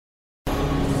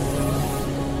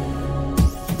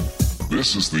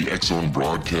This is the X-Zone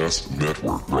Broadcast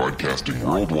Network, broadcasting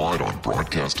worldwide on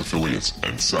broadcast affiliates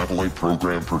and satellite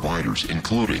program providers,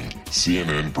 including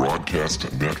CNN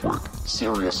Broadcast Network,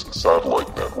 Sirius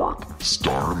Satellite Network,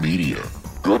 Star Media,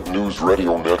 Good News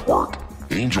Radio Network,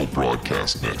 Angel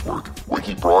Broadcast Network,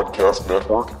 Wiki Broadcast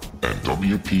Network, and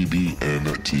WPBN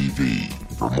TV.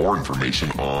 For more information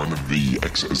on the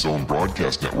X-Zone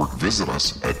Broadcast Network, visit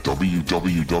us at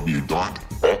www.xzbn.net.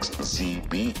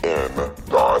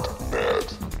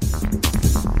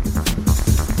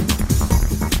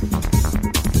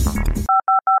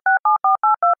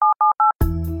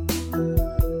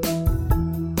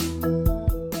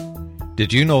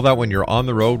 Did you know that when you're on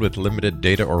the road with limited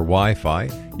data or Wi-Fi,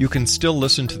 you can still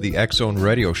listen to the X-Zone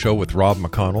Radio Show with Rob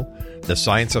McConnell, The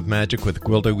Science of Magic with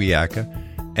Gwilda Wiyaka,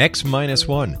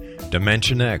 X-1,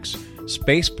 Dimension X,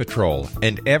 Space Patrol,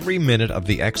 and every minute of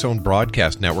the X-Zone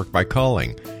Broadcast Network by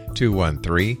calling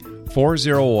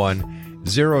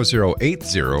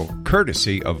 213-401-0080,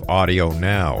 courtesy of Audio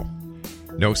Now.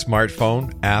 No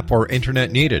smartphone, app, or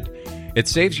internet needed. It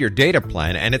saves your data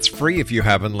plan, and it's free if you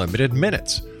have unlimited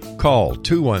minutes. Call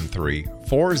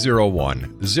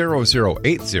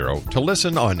 213-401-0080 to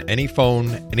listen on any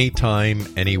phone, anytime,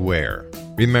 anywhere.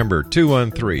 Remember,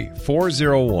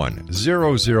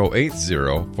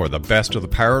 213-401-0080 for the best of the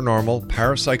paranormal,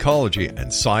 parapsychology, and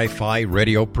sci-fi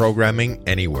radio programming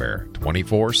anywhere,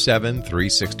 24/7,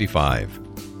 365.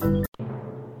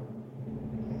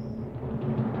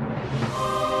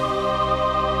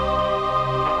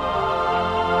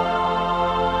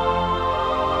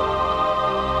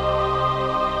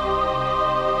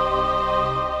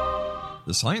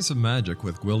 The Science of Magic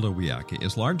with Gwilda Wiyaka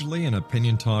is largely an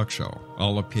opinion talk show.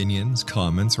 All opinions,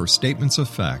 comments, or statements of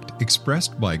fact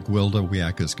expressed by Gwilda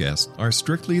Wiyaka's guests are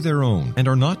strictly their own and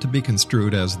are not to be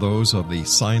construed as those of the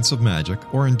Science of Magic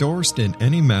or endorsed in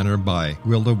any manner by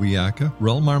Gwilda Wiyaka,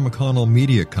 Relmar McConnell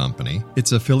Media Company,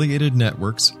 its affiliated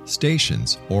networks,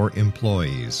 stations, or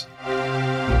employees.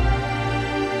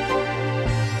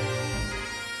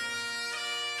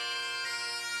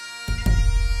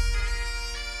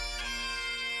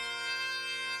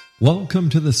 Welcome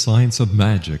to the Science of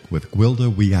Magic with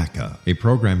Gwilda Wiyaka, a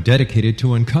program dedicated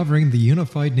to uncovering the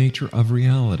unified nature of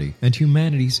reality and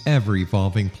humanity's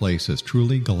ever-evolving place as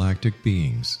truly galactic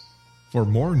beings. For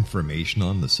more information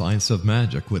on the Science of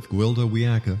Magic with Gwilda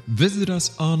Wiyaka, visit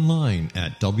us online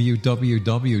at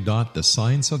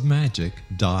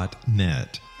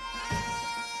www.thescienceofmagic.net.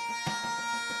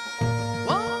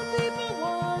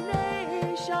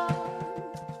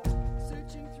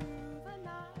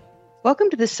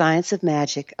 Welcome to the Science of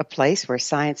Magic, a place where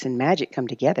science and magic come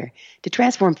together to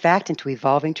transform fact into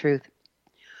evolving truth.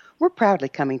 We're proudly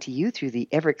coming to you through the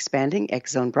ever-expanding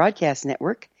X-Zone Broadcast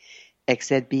Network,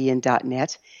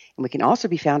 xzbn.net, and we can also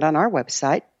be found on our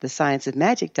website,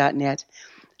 thescienceofmagic.net.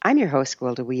 I'm your host,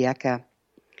 Gwilda Wiyaka.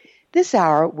 This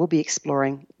hour, we'll be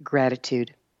exploring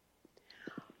gratitude.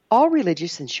 All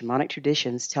religious and shamanic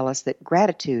traditions tell us that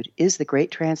gratitude is the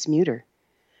great transmuter.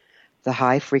 The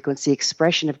high-frequency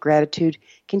expression of gratitude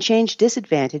can change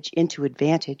disadvantage into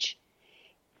advantage.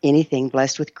 Anything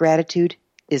blessed with gratitude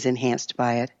is enhanced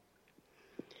by it.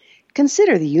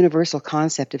 Consider the universal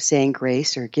concept of saying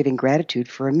grace or giving gratitude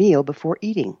for a meal before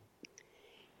eating.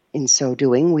 In so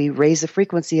doing, we raise the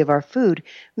frequency of our food,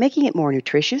 making it more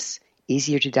nutritious,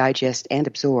 easier to digest and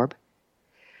absorb.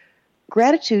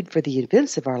 Gratitude for the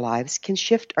events of our lives can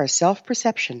shift our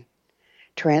self-perception,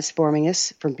 transforming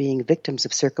us from being victims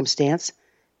of circumstance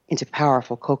into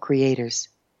powerful co-creators.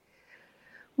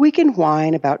 We can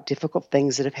whine about difficult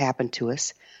things that have happened to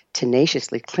us,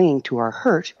 tenaciously cling to our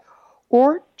hurt,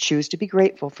 or choose to be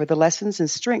grateful for the lessons and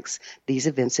strengths these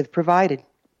events have provided.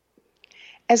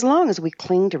 As long as we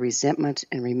cling to resentment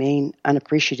and remain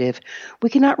unappreciative, we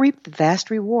cannot reap the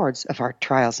vast rewards of our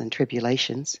trials and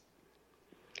tribulations.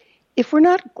 If we're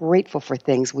not grateful for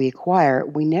things we acquire,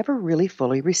 we never really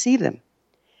fully receive them.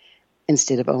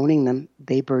 Instead of owning them,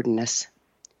 they burden us.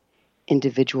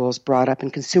 Individuals brought up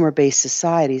in consumer-based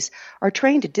societies are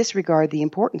trained to disregard the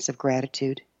importance of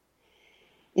gratitude.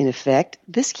 In effect,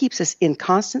 this keeps us in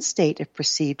constant state of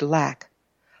perceived lack,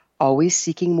 always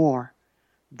seeking more,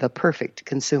 the perfect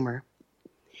consumer.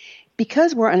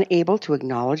 Because we're unable to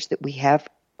acknowledge that we have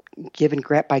given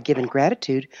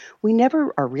gratitude, we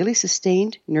never are really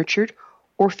sustained, nurtured,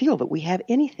 or feel that we have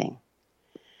anything.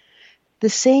 The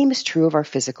same is true of our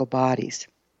physical bodies.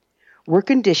 We're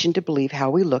conditioned to believe how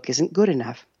we look isn't good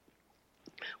enough.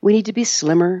 We need to be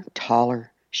slimmer,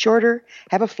 taller, shorter,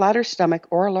 have a flatter stomach,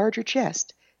 or a larger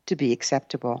chest to be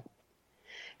acceptable.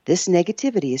 This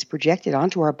negativity is projected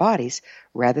onto our bodies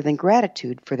rather than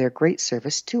gratitude for their great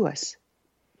service to us.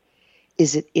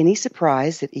 Is it any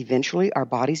surprise that eventually our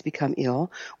bodies become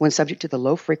ill when subject to the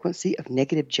low frequency of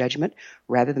negative judgment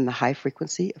rather than the high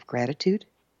frequency of gratitude?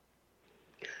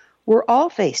 We're all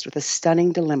faced with a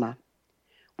stunning dilemma.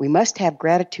 We must have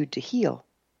gratitude to heal,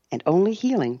 and only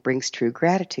healing brings true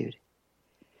gratitude.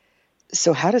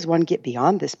 So how does one get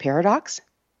beyond this paradox?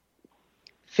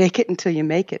 Fake it until you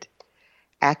make it.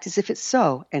 Act as if it's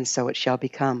so, and so it shall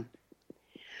become.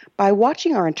 By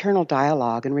watching our internal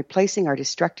dialogue and replacing our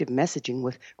destructive messaging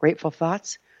with grateful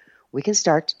thoughts, we can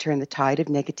start to turn the tide of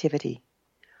negativity.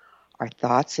 Our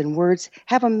thoughts and words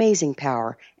have amazing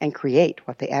power and create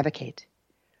what they advocate.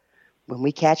 When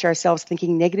we catch ourselves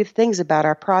thinking negative things about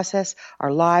our process,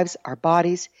 our lives, our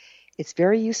bodies, it's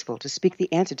very useful to speak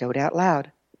the antidote out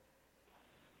loud.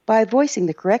 By voicing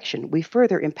the correction, we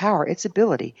further empower its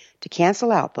ability to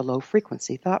cancel out the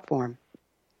low-frequency thought form.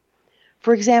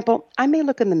 For example, I may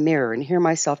look in the mirror and hear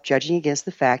myself judging against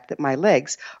the fact that my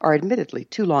legs are admittedly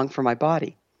too long for my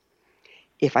body.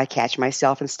 If I catch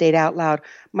myself and state out loud,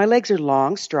 "My legs are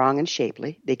long, strong, and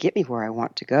shapely. They get me where I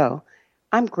want to go,"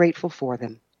 I'm grateful for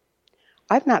them.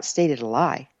 I've not stated a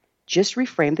lie, just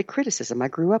reframed the criticism I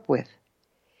grew up with.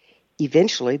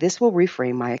 Eventually, this will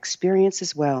reframe my experience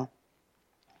as well.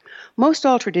 Most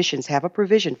all traditions have a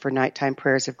provision for nighttime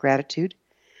prayers of gratitude.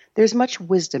 There's much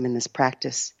wisdom in this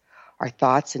practice. Our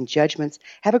thoughts and judgments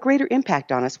have a greater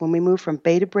impact on us when we move from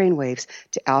beta brainwaves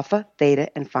to alpha, theta,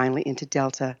 and finally into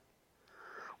delta.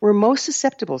 We're most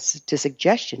susceptible to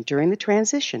suggestion during the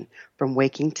transition from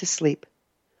waking to sleep.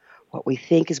 What we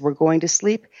think as we're going to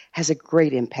sleep has a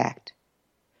great impact.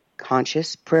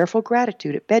 Conscious, prayerful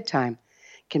gratitude at bedtime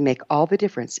can make all the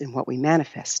difference in what we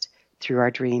manifest through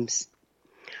our dreams.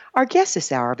 Our guest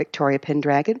this hour, Victoria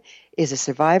Pendragon, is a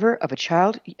survivor of a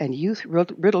child and youth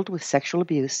riddled with sexual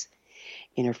abuse.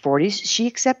 In her 40s, she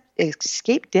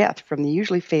escaped death from the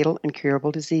usually fatal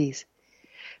incurable disease.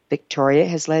 Victoria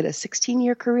has led a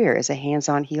 16-year career as a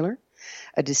hands-on healer,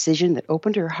 a decision that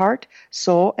opened her heart,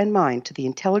 soul, and mind to the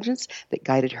intelligence that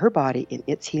guided her body in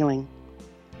its healing.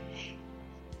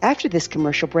 After this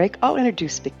commercial break, I'll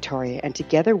introduce Victoria, and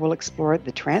together we'll explore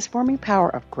the transforming power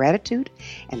of gratitude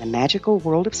and the magical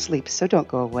world of sleep, so don't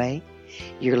go away.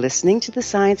 You're listening to The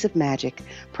Science of Magic.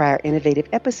 Prior innovative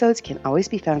episodes can always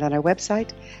be found on our website,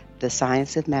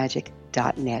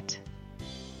 thescienceofmagic.net.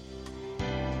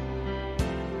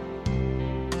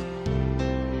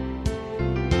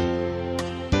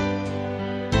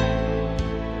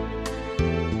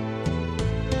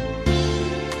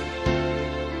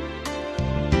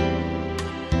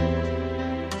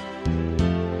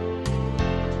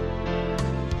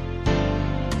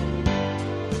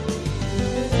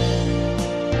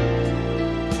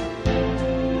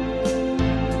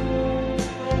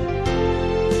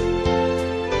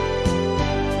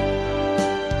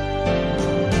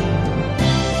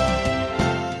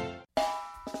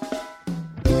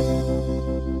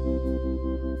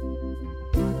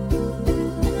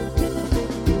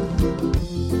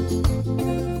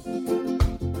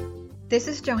 This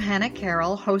is Johanna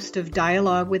Carroll, host of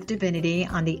Dialogue with Divinity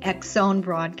on the X-Zone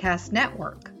Broadcast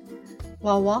Network.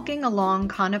 While walking along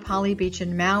Kaanapali Beach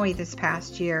in Maui this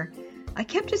past year, I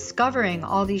kept discovering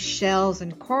all these shells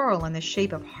and coral in the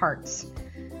shape of hearts.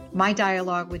 My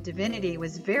dialogue with Divinity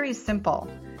was very simple.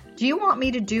 Do you want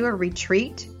me to do a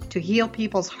retreat to heal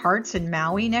people's hearts in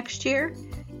Maui next year?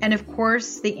 And of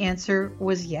course, the answer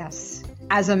was yes.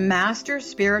 As a master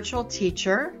spiritual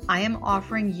teacher, I am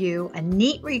offering you a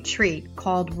neat retreat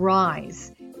called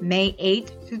Rise, May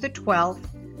 8th through the 12th,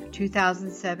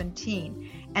 2017,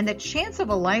 and the chance of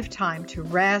a lifetime to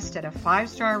rest at a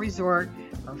 5-star resort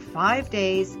for 5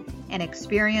 days and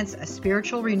experience a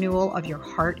spiritual renewal of your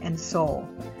heart and soul.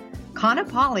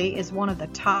 Kaanapali is one of the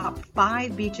top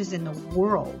 5 beaches in the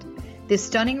world. This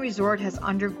stunning resort has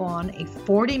undergone a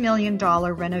 $40 million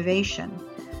renovation.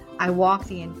 I walked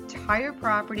the entire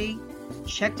property,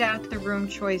 checked out the room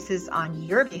choices on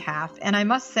your behalf, and I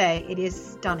must say it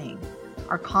is stunning.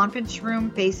 Our conference room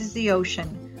faces the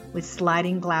ocean with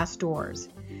sliding glass doors.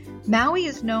 Maui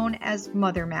is known as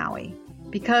Mother Maui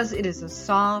because it is a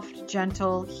soft,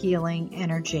 gentle, healing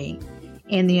energy.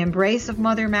 In the embrace of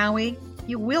Mother Maui,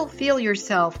 you will feel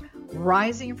yourself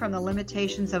rising from the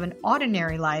limitations of an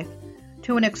ordinary life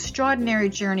to an extraordinary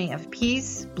journey of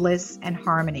peace, bliss, and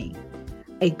harmony.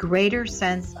 A greater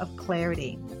sense of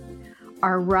clarity.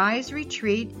 Our Rise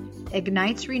retreat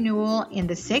ignites renewal in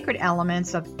the sacred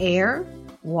elements of air,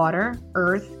 water,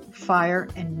 earth, fire,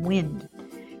 and wind.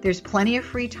 There's plenty of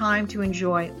free time to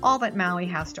enjoy all that Maui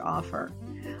has to offer.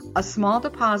 A small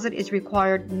deposit is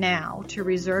required now to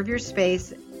reserve your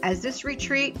space, as this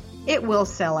retreat, it will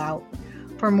sell out.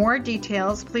 For more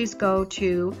details, please go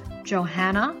to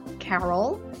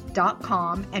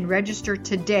johannacarroll.com and register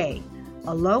today.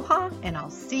 Aloha, and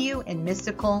I'll see you in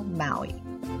mystical Maui.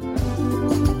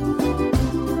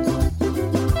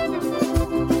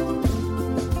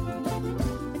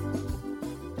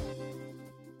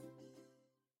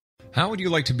 How would you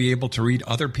like to be able to read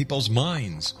other people's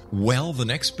minds? Well, the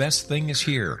next best thing is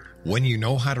here. When you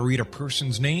know how to read a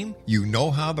person's name, you know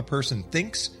how the person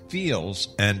thinks,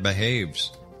 feels, and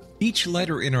behaves. Each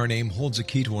letter in our name holds a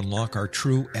key to unlock our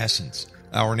true essence.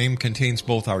 Our name contains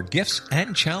both our gifts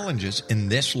and challenges in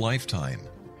this lifetime.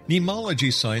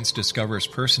 Mnemology science discovers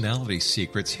personality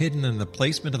secrets hidden in the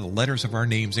placement of the letters of our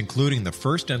names, including the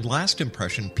first and last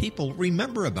impression people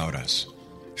remember about us.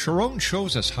 Sharon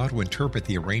shows us how to interpret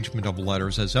the arrangement of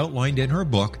letters as outlined in her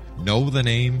book, Know the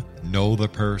Name, Know the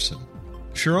Person.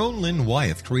 Sharon Lynn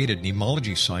Wyeth created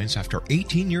mnemology science after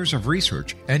 18 years of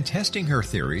research and testing her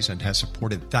theories, and has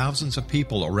supported thousands of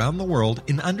people around the world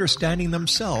in understanding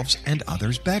themselves and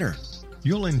others better.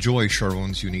 You'll enjoy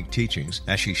Sharon's unique teachings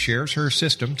as she shares her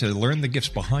system to learn the gifts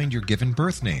behind your given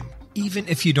birth name. Even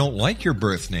if you don't like your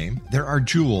birth name, there are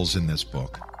jewels in this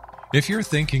book. If you're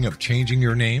thinking of changing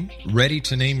your name, ready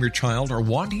to name your child, or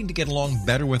wanting to get along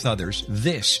better with others,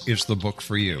 this is the book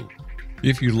for you.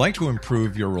 If you'd like to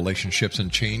improve your relationships and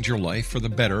change your life for the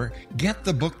better, get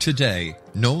the book today,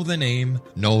 Know the Name,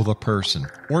 Know the Person,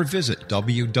 or visit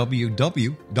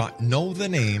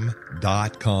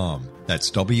www.knowthename.com. That's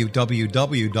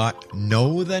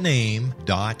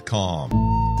www.knowthename.com.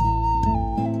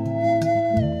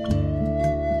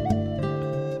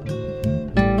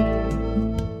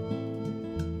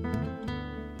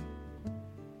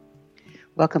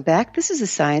 Welcome back. This is the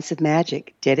Science of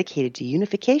Magic, dedicated to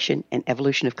unification and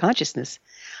evolution of consciousness.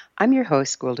 I'm your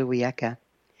host, Gwilda Wiyaka.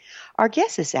 Our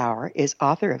guest this hour is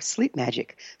author of Sleep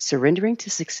Magic, Surrendering to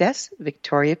Success,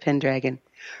 Victoria Pendragon.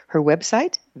 Her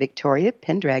website,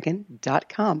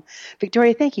 victoriapendragon.com.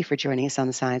 Victoria, thank you for joining us on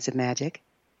the Science of Magic.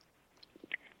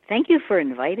 Thank you for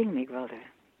inviting me, Gwilda.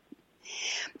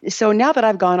 So now that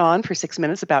I've gone on for 6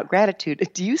 minutes about gratitude,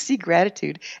 do you see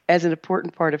gratitude as an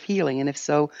important part of healing? And if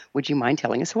so, would you mind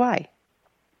telling us why?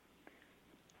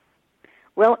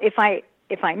 Well, if I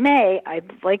may,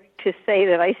 I'd like to say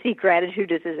that I see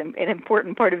gratitude as an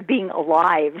important part of being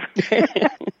alive.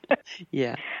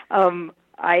 Yeah.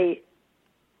 I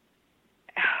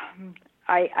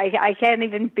can't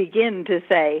even begin to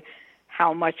say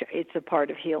how much it's a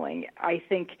part of healing. I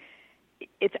think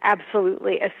it's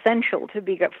absolutely essential to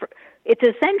be. It's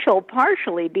essential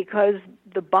partially because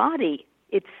the body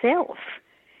itself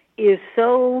is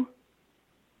so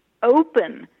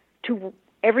open to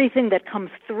everything that comes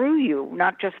through you,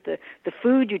 not just the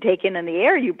food you take in and the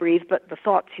air you breathe, but the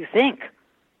thoughts you think.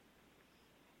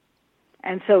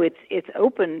 And so it's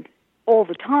open all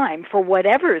the time for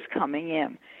whatever is coming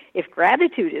in. If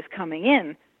gratitude is coming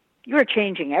in, you're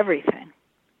changing everything.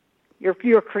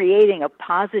 You're creating a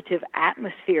positive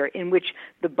atmosphere in which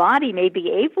the body may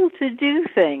be able to do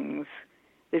things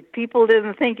that people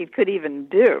didn't think it could even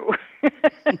do.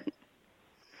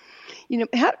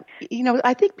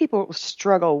 I think people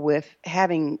struggle with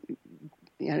having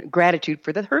gratitude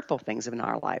for the hurtful things in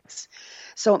our lives.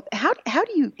 So how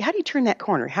do you turn that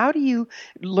corner? How do you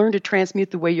learn to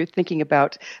transmute the way you're thinking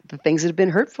about the things that have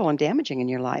been hurtful and damaging in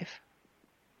your life?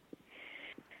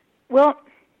 Well,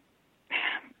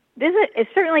 this is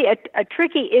certainly a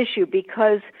tricky issue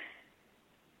because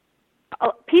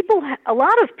a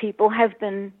lot of people have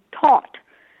been taught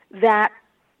that,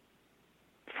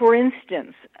 for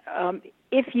instance,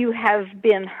 if you have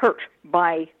been hurt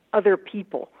by other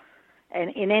people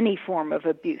and in any form of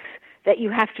abuse, that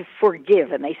you have to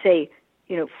forgive. And they say,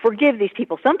 forgive these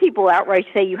people. Some people outright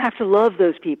say you have to love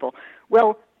those people.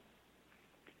 Well,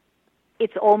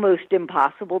 it's almost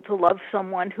impossible to love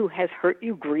someone who has hurt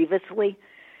you grievously,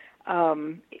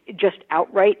 just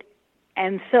outright.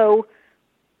 And so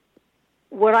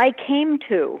what I came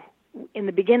to in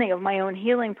the beginning of my own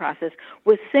healing process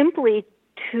was simply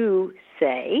to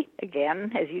say,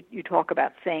 again, as you talk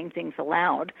about saying things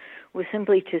aloud, was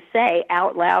simply to say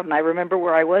out loud, and I remember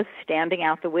where I was standing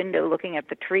out the window looking at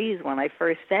the trees when I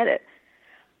first said it,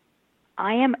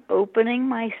 I am opening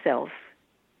myself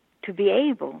to be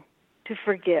able to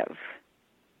forgive.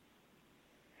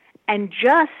 And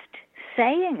just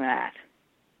saying that,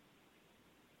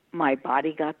 my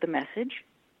body got the message.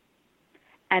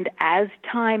 And as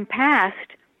time passed,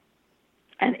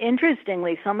 and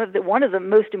interestingly, one of the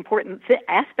most important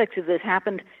aspects of this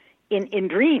happened in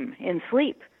dream, in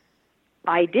sleep.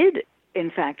 I did,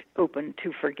 in fact, open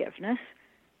to forgiveness,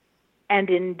 and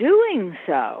in doing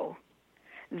so,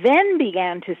 then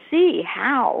began to see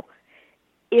how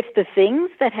if the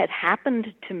things that had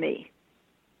happened to me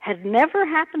had never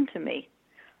happened to me,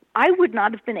 I would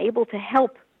not have been able to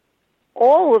help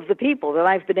all of the people that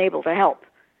I've been able to help.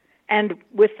 And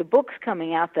with the books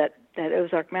coming out that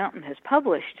Ozark Mountain has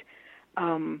published,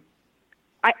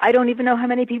 I don't even know how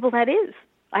many people that is.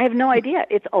 I have no idea.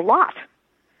 It's a lot.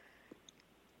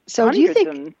 So do you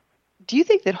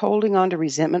think that holding on to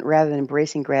resentment rather than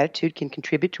embracing gratitude can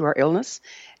contribute to our illness?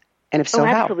 And if so,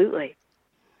 how? Absolutely.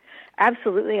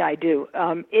 Absolutely, I do.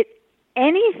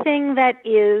 Anything that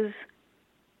is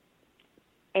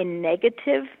a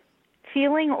negative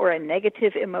feeling or a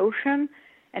negative emotion,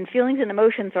 and feelings and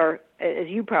emotions are, as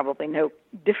you probably know,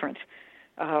 different.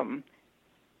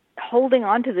 Holding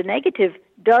on to the negative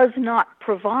does not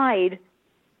provide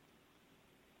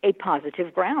a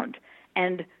positive ground.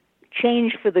 And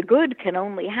change for the good can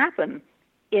only happen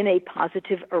in a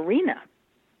positive arena.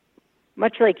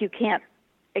 Much like you can't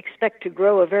expect to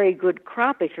grow a very good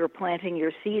crop if you're planting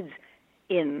your seeds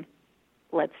in,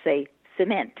 let's say,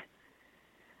 cement.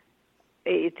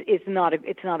 It's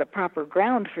not a proper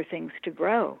ground for things to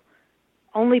grow.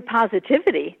 Only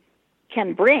positivity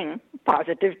can bring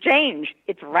positive change.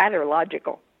 It's rather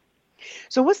logical.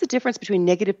 So what's the difference between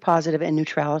negative, positive, and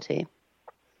neutrality?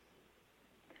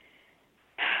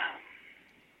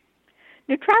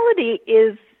 Neutrality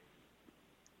is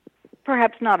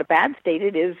perhaps not a bad state.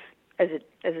 It is, as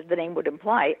the name would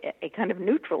imply, a kind of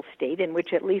neutral state in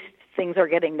which at least things are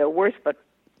getting no worse, but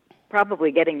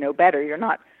probably getting no better. You're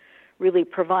not really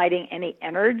providing any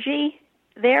energy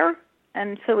there,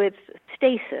 and so it's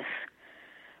stasis.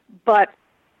 But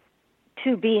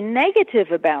to be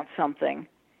negative about something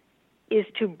is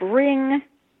to bring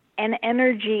an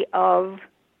energy of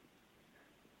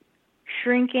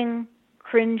shrinking,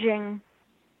 cringing,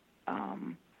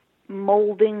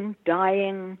 molding,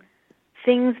 dying,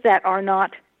 things that are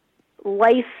not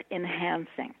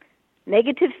life-enhancing.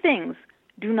 Negative things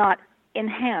do not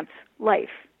enhance life.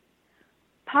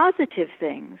 Positive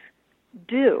things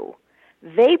do.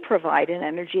 They provide an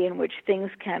energy in which things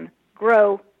can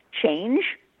grow,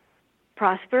 change,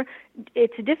 prosper.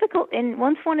 It's difficult, and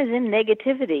once one is in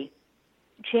negativity,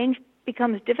 change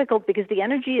becomes difficult because the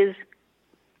energy is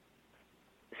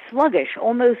sluggish,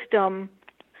 almost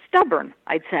stubborn,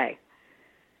 I'd say.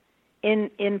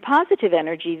 In positive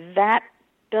energy, that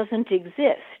doesn't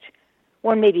exist.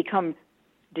 One may become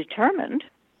determined,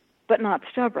 but not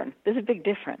stubborn. There's a big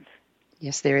difference.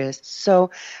 Yes, there is.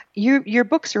 So your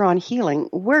books are on healing.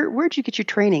 Where'd you get your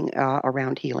training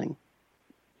around healing?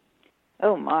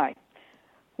 Oh, my.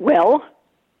 Well,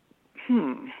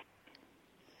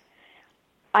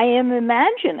 I am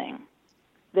imagining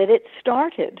that it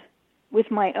started with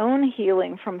my own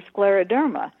healing from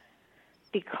scleroderma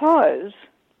because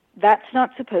that's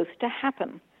not supposed to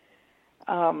happen.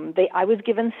 I was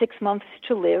given 6 months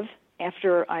to live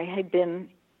after I had been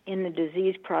in the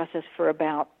disease process for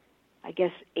about, I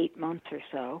guess, 8 months or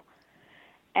so.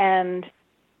 And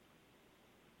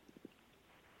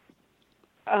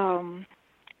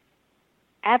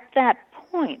at that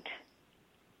point,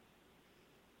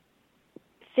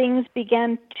 things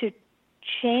began to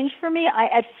change for me. I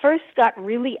at first got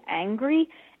really angry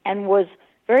and was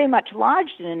very much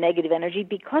lodged in a negative energy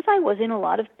because I was in a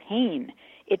lot of pain.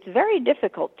 It's very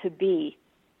difficult to be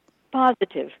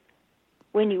positive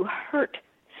when you hurt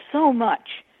so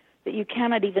much that you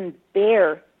cannot even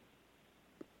bear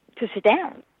to sit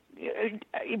down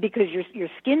because your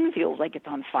skin feels like it's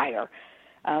on fire.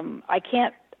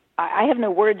 I have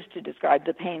no words to describe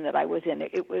the pain that I was in.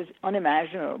 It was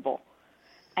unimaginable.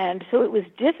 And so it was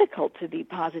difficult to be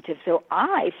positive. So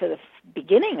I, for the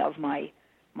beginning of my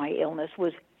illness,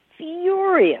 was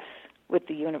furious with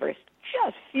the universe,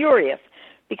 just furious,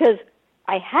 because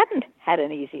I hadn't had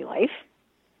an easy life.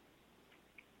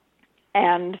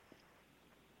 And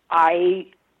I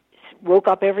woke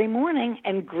up every morning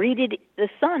and greeted the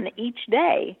sun each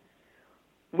day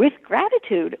with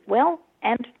gratitude,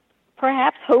 and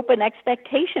perhaps hope and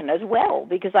expectation as well,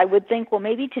 because I would think, well,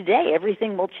 maybe today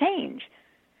everything will change.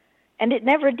 And it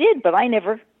never did, but I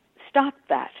never stopped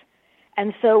that.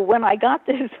 And so when I got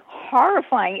this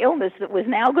horrifying illness that was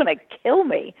now going to kill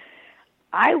me,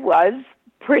 I was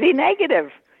pretty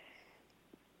negative.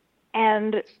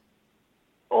 And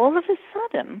all of a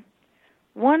sudden,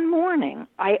 one morning,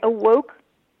 I awoke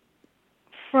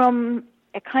from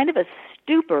a kind of a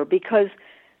stupor because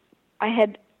I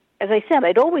had, as I said,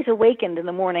 I'd always awakened in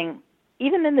the morning,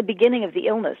 even in the beginning of the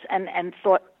illness, and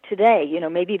thought, today,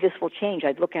 maybe this will change.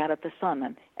 I'd look out at the sun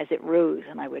and as it rose,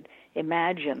 and I would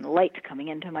imagine light coming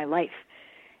into my life.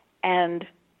 And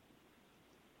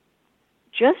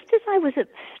just as I was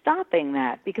stopping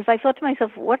that, because I thought to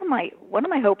myself, what am I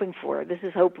hoping for? This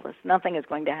is hopeless. Nothing is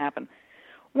going to happen.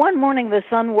 One morning, the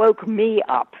sun woke me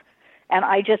up, and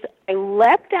I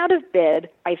leapt out of bed.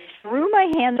 I threw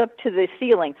my hands up to the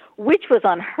ceiling, which was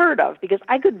unheard of because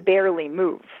I could barely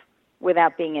move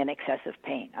without being in excessive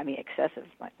pain. I mean, excessive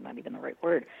is not even the right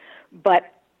word.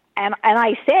 But, and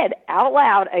I said out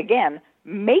loud again,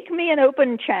 make me an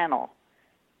open channel.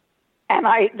 And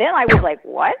then I was like,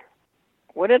 what?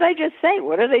 What did I just say?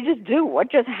 What did I just do?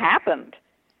 What just happened?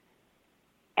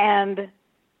 And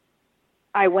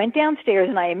I went downstairs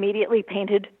and I immediately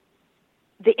painted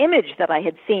the image that I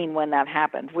had seen when that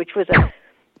happened, which was a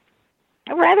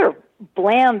rather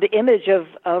bland image of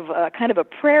a kind of a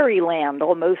prairie land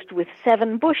almost with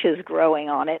 7 bushes growing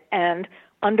on it. And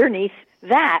underneath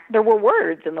that, there were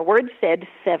words, and the words said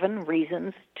 7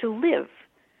 reasons to live.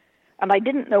 And I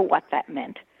didn't know what that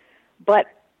meant, but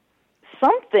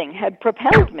something had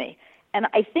propelled me. And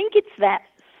I think it's that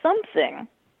something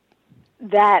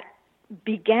that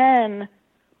began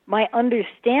my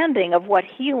understanding of what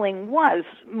healing was.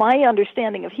 My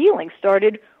understanding of healing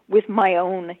started with my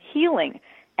own healing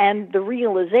and the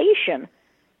realization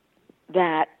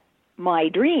that my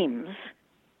dreams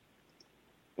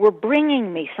were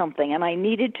bringing me something, and I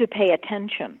needed to pay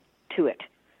attention to it.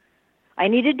 I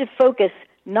needed to focus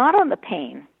not on the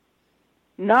pain,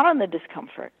 not on the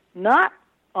discomfort, not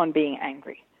on being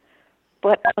angry,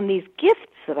 but on these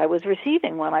gifts that I was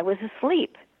receiving when I was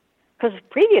asleep. Because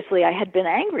previously I had been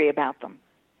angry about them.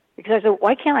 Because I said,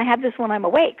 why can't I have this when I'm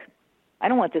awake? I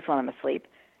don't want this when I'm asleep.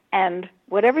 And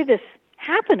whatever this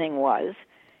happening was,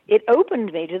 it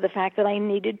opened me to the fact that I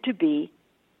needed to be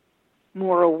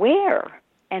more aware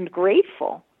and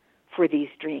grateful for these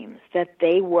dreams, that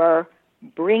they were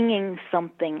bringing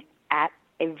something at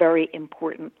a very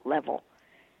important level.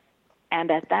 And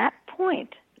at that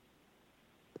point,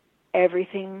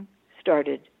 everything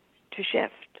started to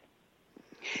shift.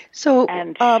 So,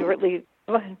 and shortly,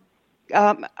 go ahead.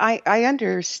 I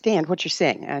understand what you're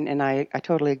saying, and I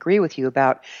totally agree with you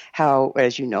about how,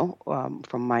 as you know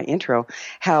from my intro,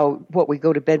 how what we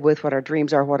go to bed with, what our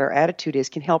dreams are, what our attitude is,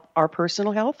 can help our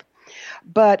personal health.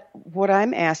 But what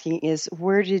I'm asking is,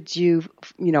 what gives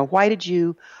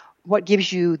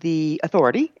you the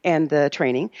authority and the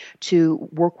training to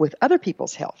work with other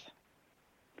people's health?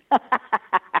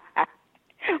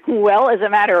 Well, as a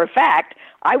matter of fact,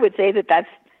 I would say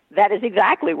that is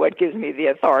exactly what gives me the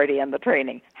authority and the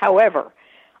training. However,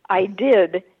 I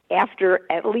did, after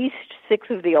at least 6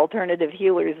 of the alternative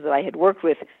healers that I had worked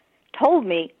with told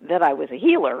me that I was a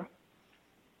healer,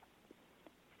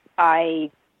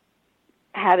 I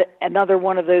had another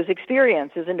one of those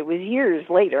experiences, and it was years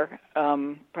later,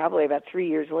 probably about 3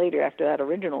 years later after that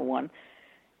original one.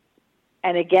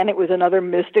 And again, it was another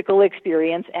mystical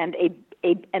experience, and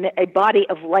a body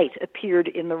of light appeared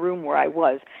in the room where I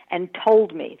was and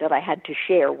told me that I had to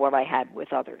share what I had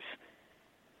with others.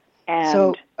 And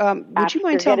so, would you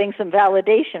mind getting some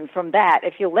validation from that,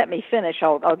 if you'll let me finish,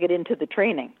 I'll get into the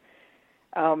training.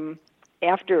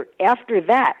 After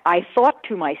that, I thought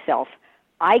to myself,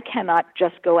 I cannot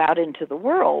just go out into the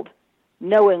world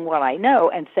knowing what I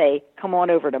know and say, come on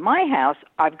over to my house,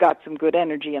 I've got some good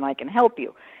energy and I can help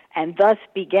you. And thus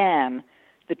began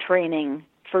the training,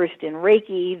 first in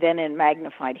Reiki, then in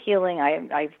magnified healing.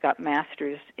 I've got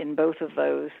masters in both of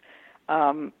those,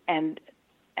 and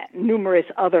numerous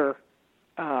other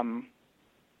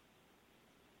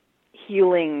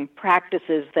healing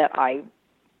practices that I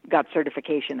got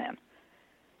certification in.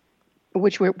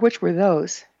 Which were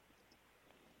those?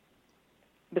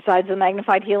 Besides the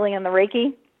magnified healing and the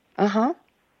Reiki? Uh-huh.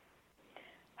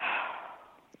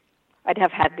 I'd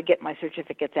have had to get my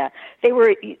certificates out. They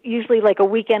were usually like a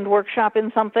weekend workshop in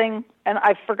something, and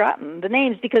I've forgotten the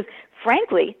names because,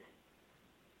 frankly,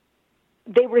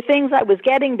 they were things I was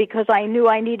getting because I knew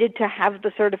I needed to have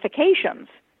the certifications.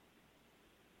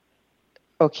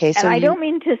 Okay, so and I don't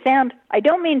mean to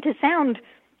sound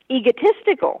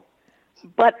egotistical,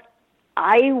 but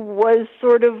I was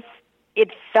it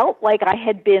felt like I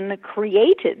had been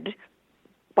created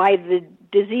by the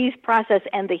disease process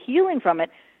and the healing from it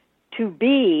to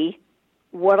be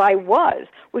what I was,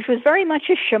 which was very much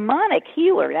a shamanic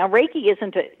healer. Now, Reiki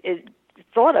isn't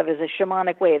thought of as a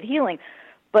shamanic way of healing,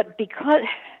 but because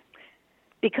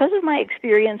of my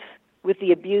experience with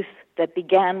the abuse that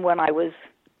began when I was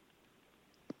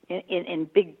in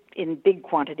big in big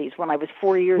quantities when I was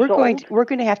 4 years old. We're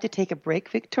going to have to take a break,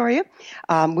 Victoria.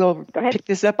 We'll pick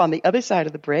this up on the other side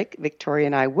of the break. Victoria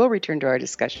and I will return to our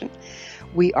discussion.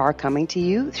 We are coming to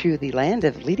you through the land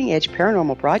of leading-edge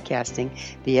paranormal broadcasting,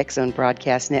 the X-Zone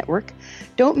Broadcast Network.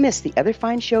 Don't miss the other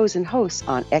fine shows and hosts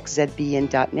on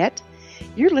xzbn.net.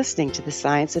 You're listening to The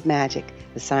Science of Magic,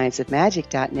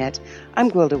 thescienceofmagic.net. I'm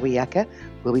Gwilda Wiyaka.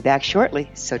 We'll be back shortly,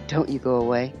 so don't you go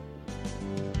away.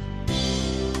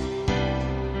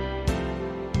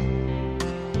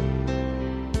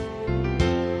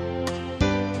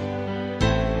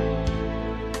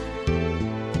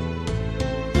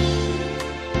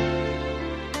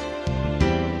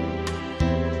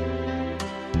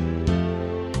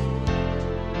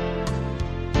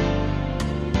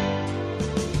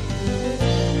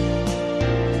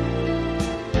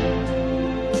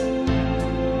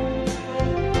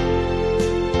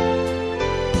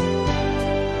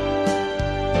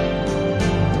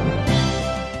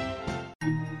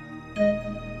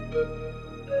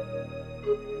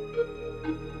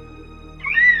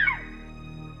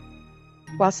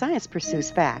 While science pursues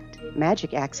fact,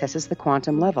 magic accesses the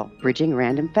quantum level, bridging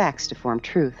random facts to form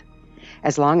truth.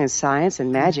 As long as science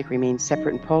and magic remain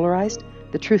separate and polarized,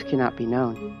 the truth cannot be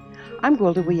known. I'm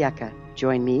Gwilda Wiyaka.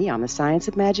 Join me on the Science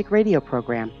of Magic radio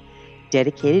program,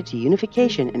 dedicated to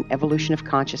unification and evolution of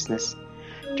consciousness.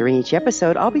 During each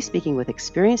episode, I'll be speaking with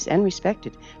experienced and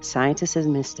respected scientists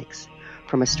and mystics.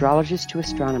 From astrologers to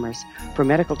astronomers, from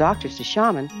medical doctors to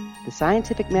shaman, the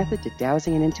scientific method to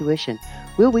dowsing and intuition,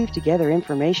 we'll weave together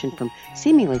information from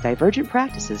seemingly divergent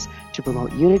practices to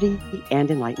promote unity and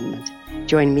enlightenment.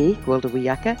 Join me, Gwilda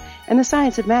Wiyaka, and the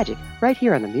Science of Magic right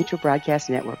here on the Mutual Broadcast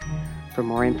Network. For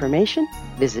more information,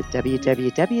 visit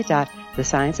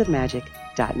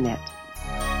www.thescienceofmagic.net.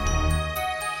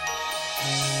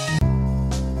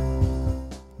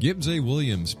 Gibbs A.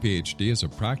 Williams, Ph.D., is a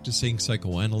practicing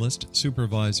psychoanalyst,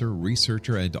 supervisor,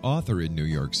 researcher, and author in New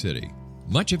York City.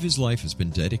 Much of his life has been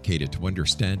dedicated to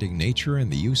understanding nature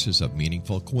and the uses of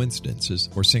meaningful coincidences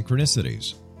or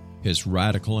synchronicities. His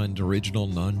radical and original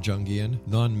non-Jungian,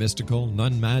 non-mystical,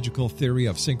 non-magical theory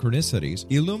of synchronicities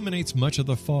illuminates much of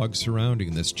the fog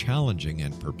surrounding this challenging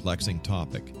and perplexing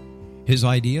topic. His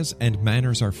ideas and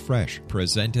manners are fresh,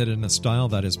 presented in a style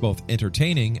that is both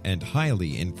entertaining and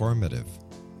highly informative.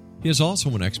 He is also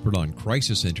an expert on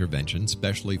crisis intervention,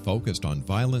 specially focused on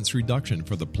violence reduction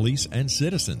for the police and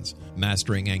citizens,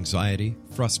 mastering anxiety,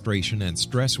 frustration, and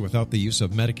stress without the use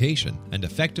of medication, and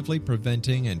effectively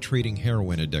preventing and treating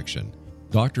heroin addiction.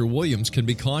 Dr. Williams can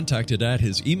be contacted at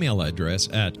his email address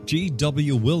at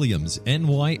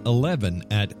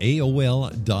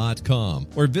gwwilliamsny11@aol.com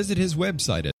or visit his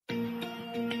website at...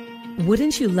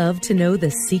 Wouldn't you love to know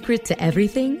the secret to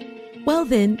everything? Well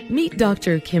then, meet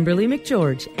Dr. Kimberly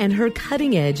McGeorge and her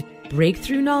cutting-edge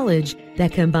breakthrough knowledge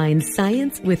that combines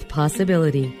science with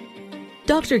possibility.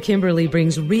 Dr. Kimberly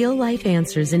brings real-life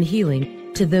answers and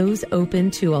healing to those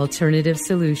open to alternative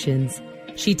solutions.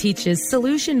 She teaches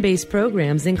solution-based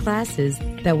programs and classes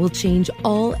that will change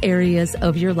all areas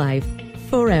of your life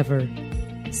forever.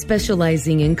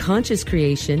 Specializing in conscious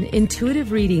creation,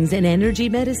 intuitive readings, and energy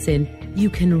medicine,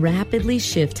 you can rapidly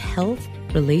shift health,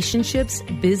 relationships,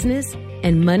 business,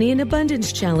 and money and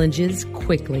abundance challenges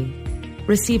quickly.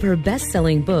 Receive her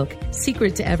best-selling book,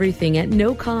 Secret to Everything, at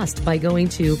no cost by going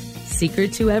to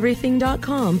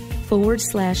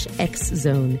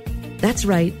secrettoeverything.com/X-Zone. That's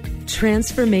right,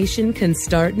 transformation can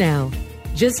start now.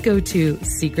 Just go to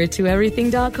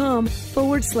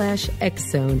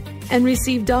secrettoeverything.com/X-Zone and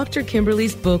receive Dr.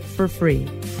 Kimberly's book for free.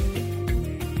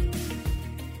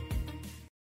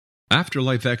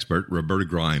 Afterlife expert Roberta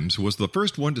Grimes was the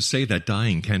first one to say that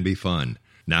dying can be fun.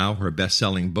 Now her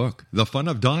best-selling book, The Fun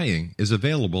of Dying, is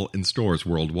available in stores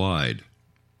worldwide.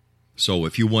 So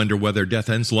if you wonder whether death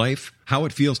ends life, how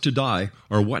it feels to die,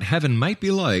 or what heaven might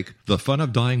be like, The Fun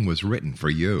of Dying was written for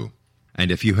you. And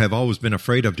if you have always been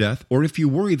afraid of death, or if you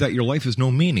worry that your life has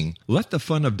no meaning, let The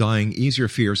Fun of Dying ease your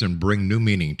fears and bring new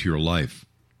meaning to your life.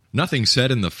 Nothing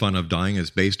said in The Fun of Dying is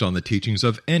based on the teachings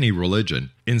of any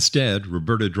religion. Instead,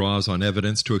 Roberta draws on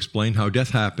evidence to explain how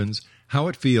death happens, how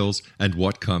it feels, and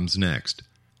what comes next.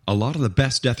 A lot of the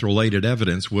best death-related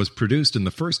evidence was produced in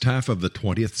the first half of the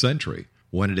 20th century.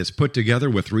 When it is put together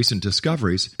with recent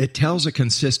discoveries, it tells a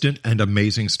consistent and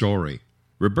amazing story.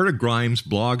 Roberta Grimes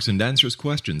blogs and answers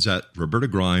questions at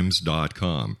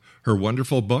robertagrimes.com. Her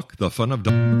wonderful book, The Fun of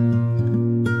Dying.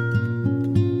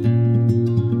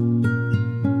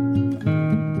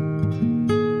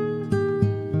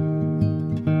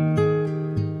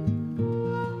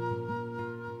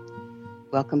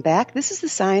 Welcome back. This is the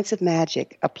Science of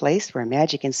Magic, a place where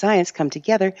magic and science come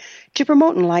together to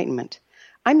promote enlightenment.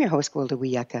 I'm your host, Gwilda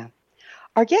Wiyaka.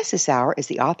 Our guest this hour is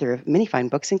the author of many fine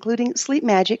books, including Sleep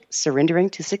Magic, Surrendering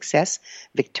to Success,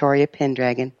 Victoria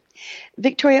Pendragon.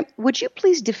 Victoria, would you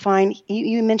please define,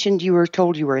 you mentioned you were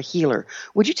told you were a healer.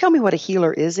 Would you tell me what a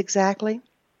healer is exactly?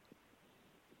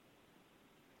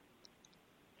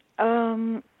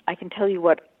 I can tell you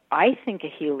what I think a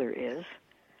healer is.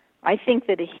 I think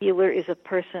that a healer is a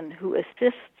person who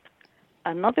assists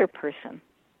another person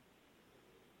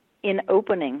in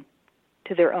opening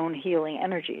to their own healing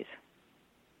energies.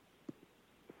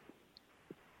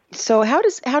 So how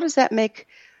does that make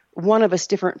one of us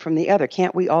different from the other?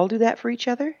 Can't we all do that for each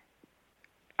other?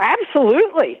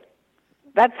 Absolutely.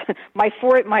 That's my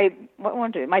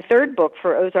third book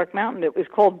for Ozark Mountain. It was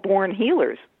called Born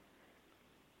Healers.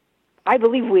 I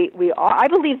believe we are. I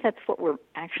believe that's what we're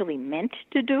actually meant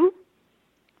to do.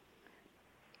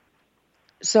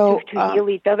 So to heal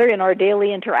each other in our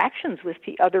daily interactions with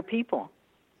other people.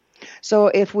 So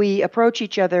if we approach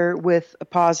each other with a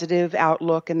positive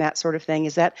outlook and that sort of thing,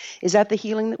 is that the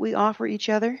healing that we offer each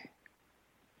other?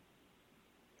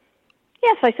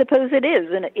 Yes, I suppose it is.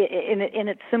 In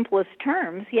its simplest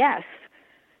terms, yes.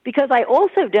 Because I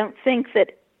also don't think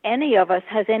that any of us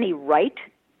has any right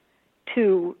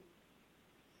to,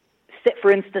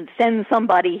 for instance, send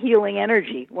somebody healing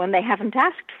energy when they haven't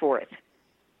asked for it.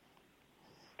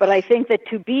 But I think that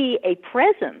to be a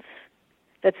presence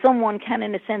that someone can,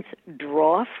 in a sense,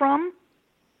 draw from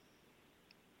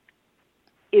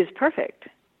is perfect.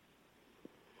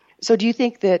 So do you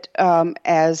think that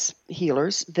as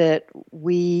healers that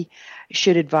we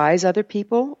should advise other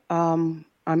people? I'm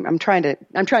trying to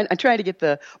get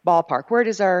the ballpark. Where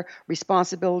does our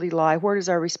responsibility lie? Where does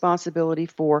our responsibility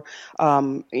for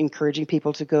encouraging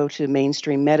people to go to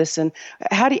mainstream medicine?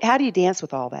 How do you dance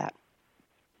with all that?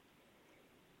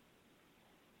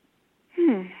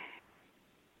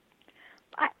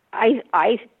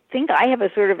 I think I have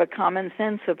a sort of a common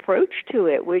sense approach to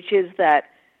it, which is that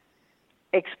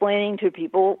explaining to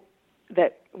people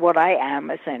that what I am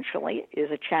essentially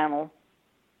is a channel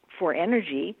for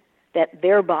energy, that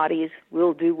their bodies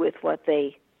will do with what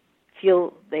they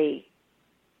feel they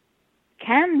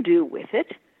can do with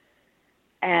it.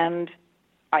 And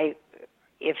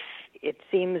if it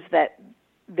seems that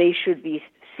they should be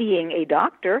seeing a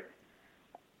doctor,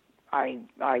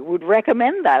 I would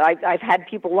recommend that. I've had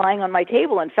people lying on my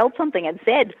table and felt something and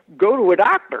said, go to a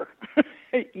doctor.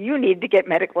 You need to get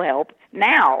medical help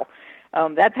now.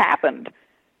 That's happened.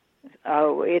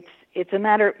 It's a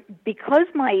matter, because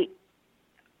my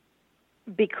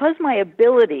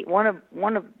ability, one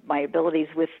of my abilities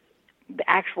with the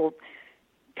actual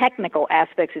technical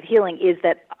aspects of healing is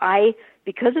that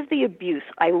because of the abuse,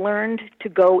 I learned to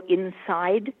go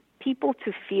inside people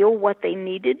to feel what they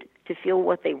needed, to feel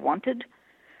what they wanted,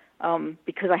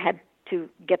 because I had to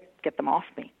get them off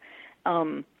me.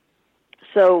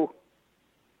 So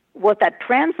what that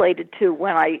translated to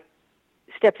when I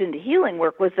stepped into healing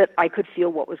work was that I could feel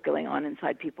what was going on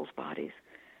inside people's bodies.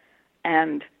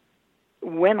 And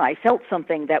when I felt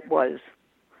something that was,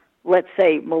 let's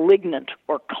say, malignant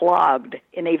or clogged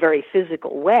in a very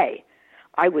physical way,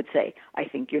 I would say, I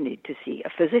think you need to see a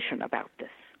physician about this.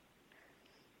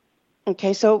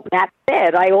 Okay, so that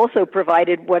said, I also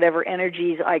provided whatever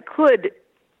energies I could.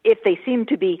 If they seemed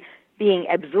to be being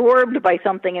absorbed by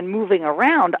something and moving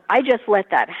around, I just let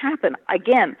that happen.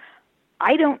 Again,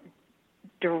 I don't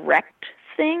direct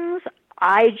things.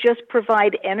 I just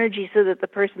provide energy so that the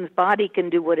person's body can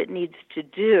do what it needs to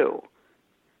do.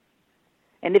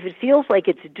 And if it feels like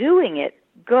it's doing it,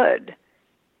 good.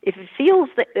 If it feels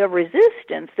that a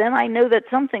resistance, then I know that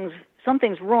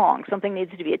something's wrong. Something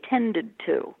needs to be attended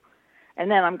to. And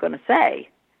then I'm going to say,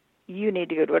 you need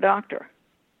to go to a doctor.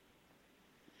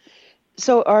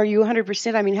 So are you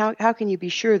 100%? I mean, how can you be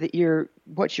sure that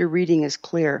what you're reading is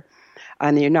clear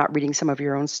and you're not reading some of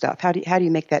your own stuff? How do you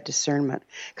make that discernment?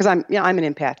 Because I'm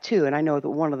an empath too, and I know that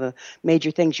one of the major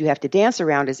things you have to dance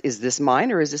around is this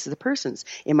mine or is this the person's?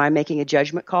 Am I making a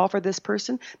judgment call for this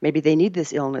person? Maybe they need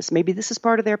this illness. Maybe this is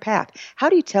part of their path. How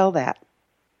do you tell that?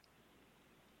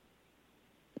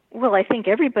 Well, I think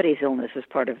everybody's illness is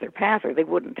part of their path, or they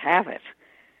wouldn't have it.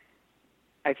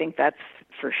 I think that's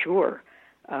for sure.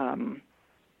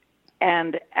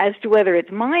 And as to whether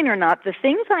it's mine or not, the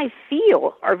things I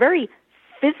feel are very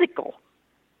physical.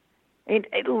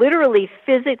 It literally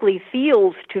physically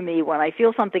feels to me when I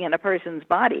feel something in a person's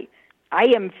body. I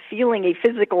am feeling a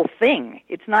physical thing.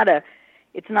 It's not a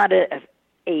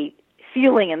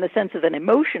feeling in the sense of an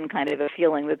emotion kind of a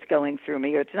feeling that's going through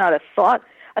me, or it's not a thought.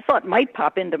 A thought might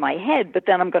pop into my head, but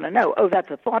then I'm going to know, oh,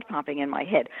 that's a thought popping in my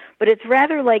head. But it's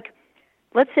rather like,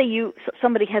 let's say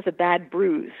somebody has a bad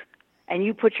bruise, and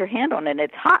you put your hand on it and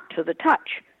it's hot to the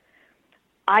touch.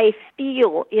 I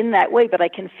feel in that way, but I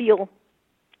can feel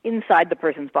inside the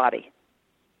person's body.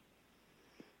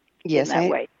 Yes, in that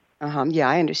way. Yeah,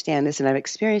 I understand this, and I've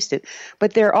experienced it.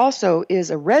 But there also is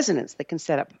a resonance that can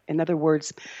set up. In other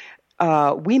words,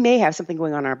 we may have something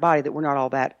going on in our body that we're not all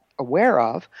that aware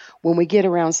of. When we get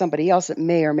around somebody else that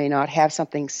may or may not have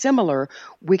something similar,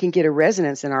 we can get a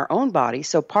resonance in our own body.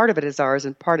 So part of it is ours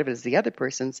and part of it is the other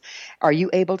person's. Are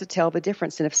you able to tell the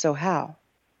difference, and if so, how?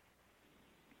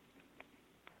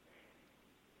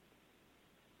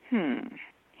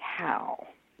 How?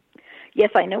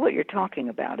 Yes, I know what you're talking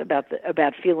about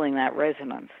feeling that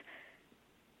resonance.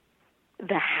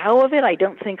 The how of it, I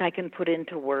don't think I can put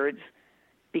into words,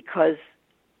 because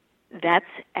that's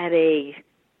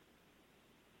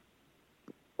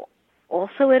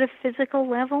also at a physical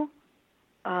level,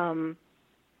 and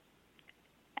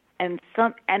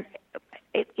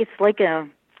it's like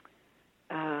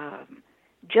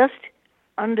just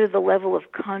under the level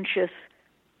of conscious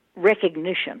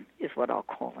recognition is what I'll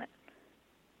call it.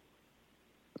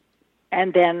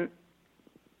 And then,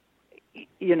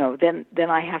 then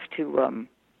I have to,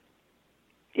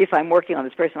 if I'm working on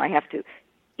this person, I have to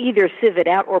either sieve it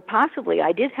out, or possibly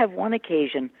I did have one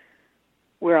occasion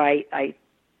where I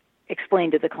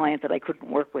explained to the client that I couldn't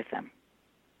work with them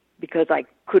because I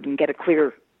couldn't get a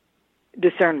clear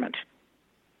discernment.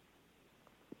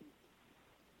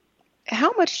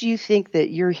 How much do you think that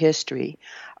your history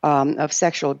of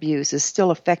sexual abuse is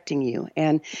still affecting you,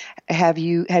 and have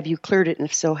you cleared it, and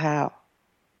if so, how?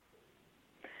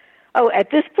 Oh,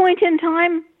 at this point in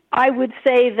time, I would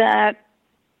say that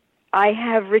I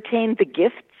have retained the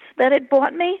gifts that it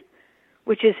brought me,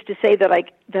 which is to say that I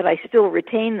still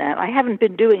retain that. I haven't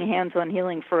been doing hands-on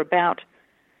healing for about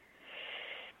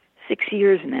 6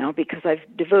 years now, because I've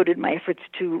devoted my efforts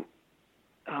to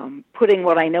putting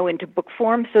what I know into book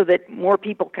form so that more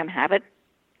people can have it,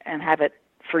 and have it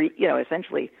free,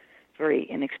 essentially very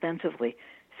inexpensively,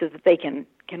 so that they can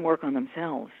work on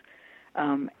themselves.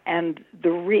 And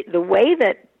the way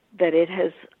that it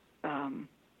has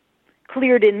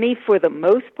cleared in me for the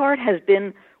most part has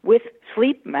been with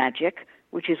sleep magic,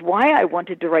 which is why I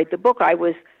wanted to write the book. I've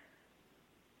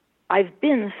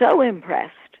been so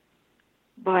impressed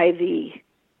by the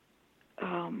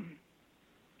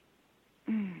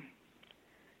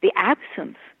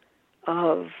absence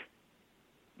of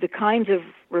the kinds of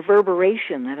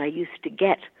reverberation that I used to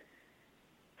get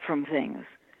from things,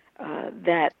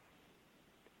 that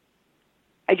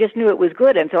I just knew it was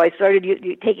good. And so I started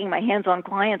taking my hands on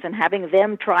clients and having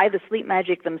them try the sleep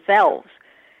magic themselves,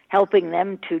 helping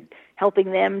them to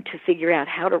figure out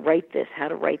how to write this, how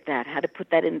to write that, how to put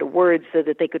that into words so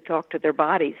that they could talk to their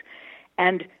bodies.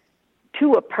 And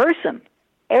to a person,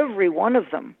 every one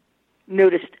of them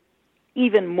noticed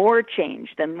even more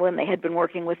change than when they had been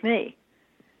working with me.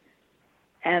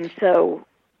 And so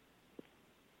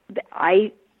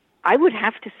I would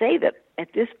have to say that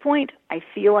at this point, I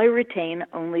feel I retain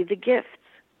only the gifts.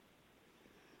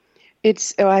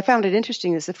 I found it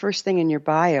interesting. It's the first thing in your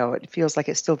bio. It feels like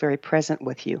it's still very present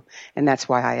with you, and that's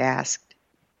why I asked.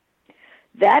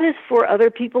 That is for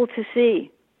other people to see.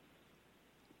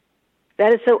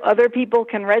 That is so other people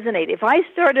can resonate. If I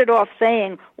started off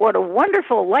saying what a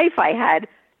wonderful life I had,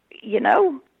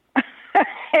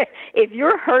 if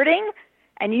you're hurting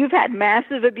and you've had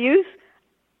massive abuse,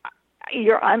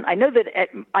 I know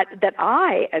that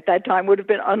I at that time would have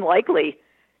been unlikely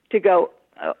to go,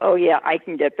 oh yeah, I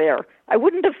can get there. I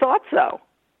wouldn't have thought so.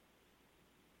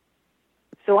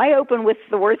 So I open with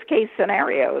the worst case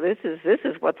scenario. This is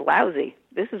what's lousy.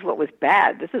 This is what was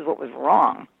bad. This is what was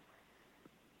wrong.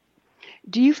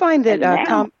 Do you find that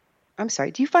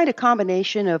do you find a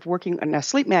combination of working now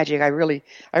sleep magic? I really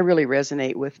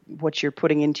resonate with what you're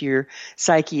putting into your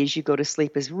psyche as you go to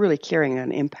sleep is really carrying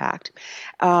an impact.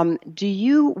 Do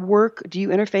you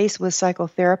interface with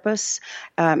psychotherapists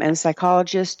and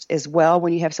psychologists as well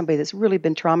when you have somebody that's really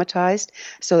been traumatized,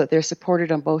 so that they're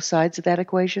supported on both sides of that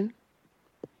equation?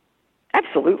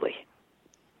 Absolutely.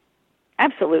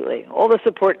 All the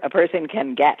support a person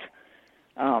can get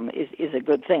is a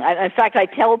good thing. In fact, I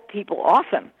tell people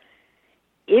often,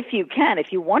 if you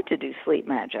want to do sleep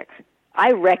magic,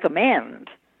 I recommend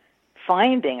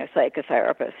finding a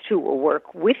psychotherapist who will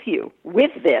work with you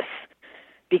with this,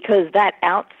 because that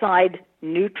outside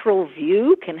neutral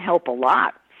view can help a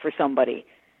lot for somebody.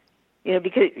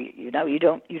 Because you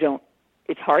don't.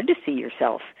 It's hard to see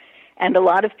yourself, and a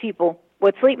lot of people.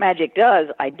 What sleep magic does,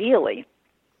 ideally,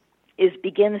 is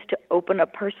begins to open a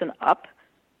person up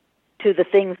to the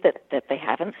things that they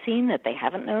haven't seen, that they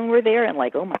haven't known were there, and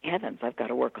like, oh my heavens, I've got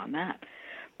to work on that.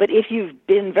 But if you've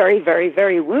been very, very,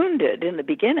 very wounded in the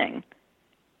beginning,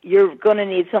 you're going to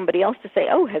need somebody else to say,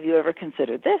 oh, have you ever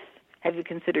considered this? Have you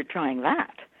considered trying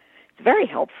that? It's very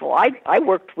helpful. I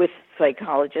worked with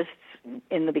psychologists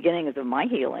in the beginnings of my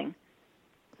healing.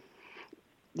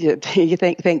 Yeah, you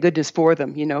thank goodness for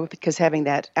them, because having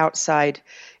that outside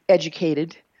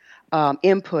educated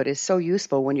input is so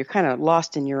useful when you're kind of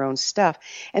lost in your own stuff.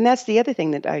 And that's the other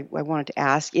thing that I wanted to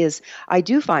ask is I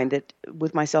do find that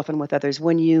with myself and with others,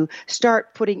 when you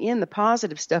start putting in the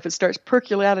positive stuff, it starts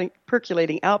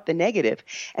percolating out the negative.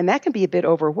 And that can be a bit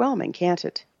overwhelming, can't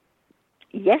it?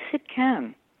 Yes, it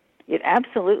can. It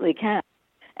absolutely can.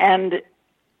 And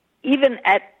even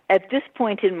at this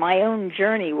point in my own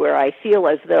journey where I feel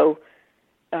as though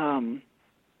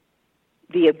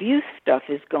the abuse stuff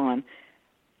is gone,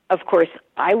 of course,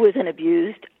 I was an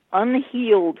abused,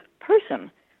 unhealed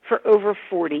person for over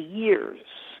 40 years.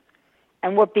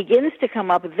 And what begins to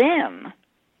come up then,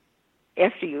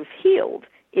 after you've healed,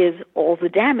 is all the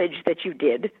damage that you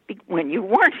did when you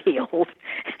weren't healed.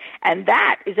 And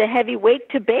that is a heavy weight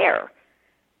to bear.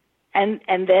 And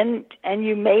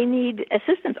you may need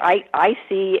assistance. I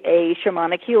see a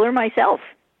shamanic healer myself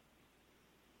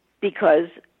because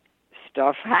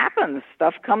stuff happens,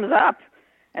 stuff comes up.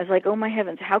 I was like, oh my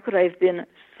heavens, how could I have been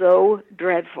so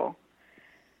dreadful?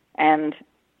 And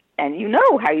you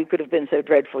know how you could have been so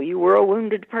dreadful. You were a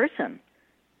wounded person.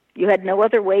 You had no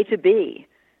other way to be.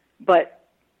 But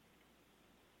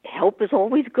help is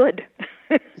always good.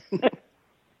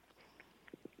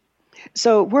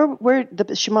 So where the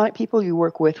shamanic people you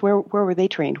work with, where were they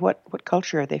trained? What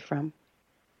culture are they from?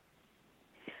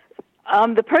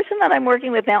 The person that I'm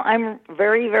working with now, I'm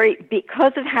very, very,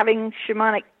 because of having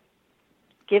shamanic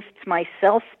gifts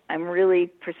myself, I'm really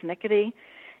persnickety.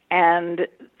 And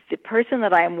the person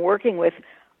that I'm working with,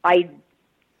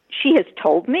 she has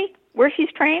told me where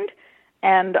she's trained,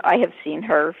 and I have seen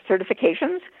her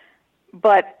certifications,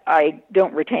 but I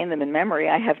don't retain them in memory.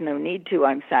 I have no need to.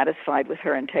 I'm satisfied with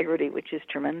her integrity, which is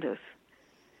tremendous.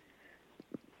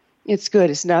 It's good.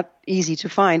 It's not easy to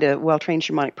find a well-trained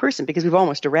shamanic person because we've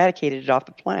almost eradicated it off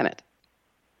the planet.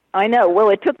 I know. Well,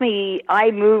 it took me,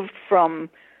 I moved from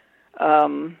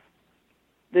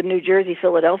the New Jersey,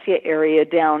 Philadelphia area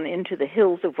down into the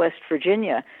hills of West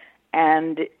Virginia,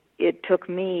 and it took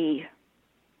me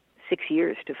 6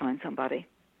 years to find somebody.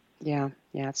 Yeah,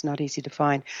 it's not easy to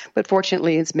find. But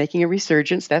fortunately, it's making a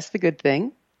resurgence. That's the good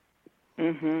thing.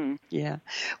 Mm-hmm. Yeah.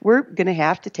 We're going to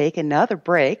have to take another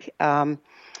break, and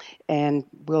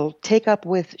we'll take up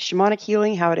with shamanic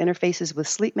healing, how it interfaces with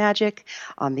sleep magic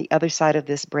on the other side of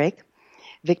this break.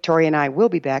 Victoria and I will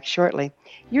be back shortly.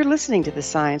 You're listening to The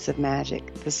Science of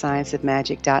Magic,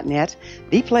 thescienceofmagic.net,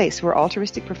 the place where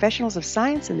altruistic professionals of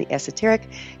science and the esoteric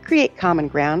create common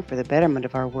ground for the betterment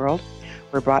of our world.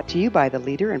 We're brought to you by the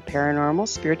leader in paranormal,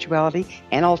 spirituality,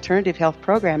 and alternative health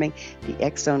programming, the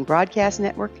X-Zone Broadcast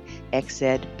Network,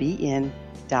 xzbn.net.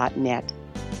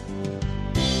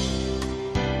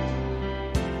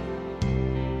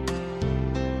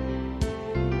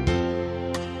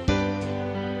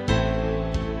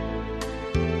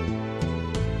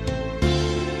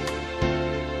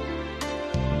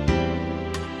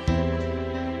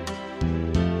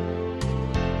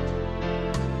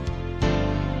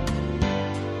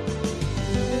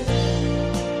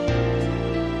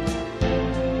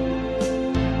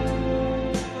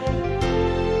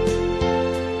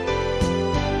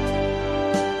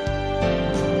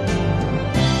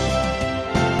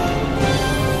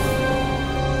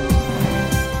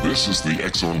 This is the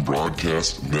X-Zone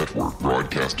Broadcast Network,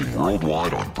 broadcasting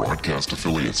worldwide on broadcast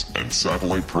affiliates and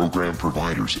satellite program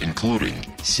providers, including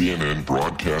CNN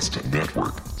Broadcast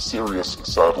Network, Sirius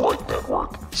Satellite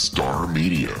Network, Star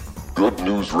Media, Good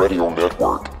News Radio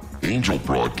Network, Angel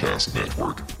Broadcast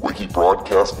Network, Wiki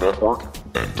Broadcast Network,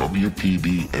 and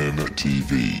WPBN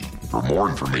TV. For more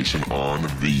information on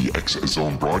the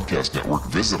X-Zone Broadcast Network,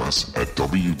 visit us at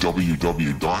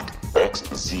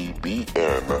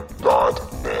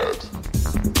www.xzbn.net.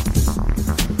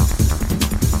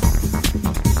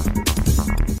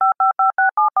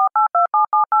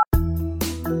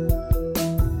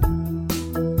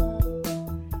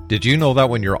 Did you know that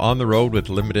when you're on the road with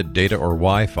limited data or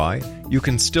Wi-Fi, you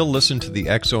can still listen to the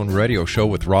X-Zone Radio Show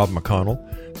with Rob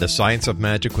McConnell, The Science of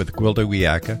Magic with Gwilda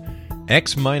Wiyaka,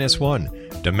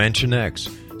 X-1, Dimension X,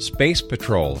 Space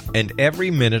Patrol, and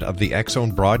every minute of the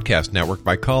X-Zone Broadcast Network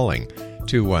by calling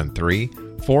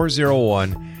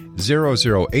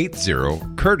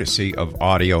 213-401-0080, courtesy of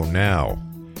Audio Now.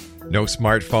 No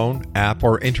smartphone, app,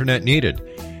 or internet needed.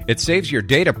 It saves your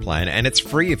data plan, and it's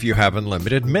free if you have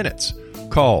unlimited minutes.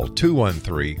 Call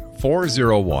 213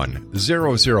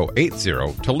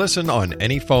 213-401-0080 to listen on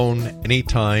any phone,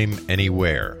 anytime,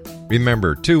 anywhere.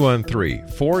 Remember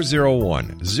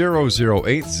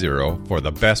 213-401-0080 for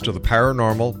the best of the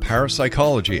paranormal,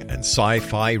 parapsychology, and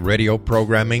sci-fi radio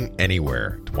programming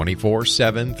anywhere,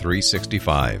 24/7,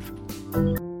 365.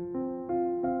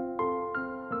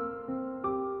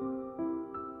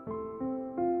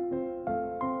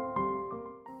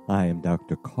 I am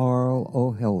Dr. Carl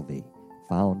O'Helvey,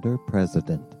 founder,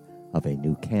 president of a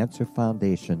new cancer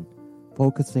foundation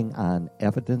focusing on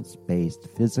evidence-based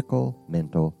physical,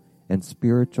 mental, and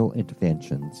spiritual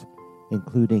interventions,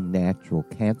 including natural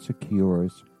cancer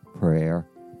cures, prayer,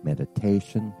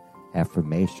 meditation,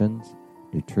 affirmations,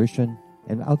 nutrition,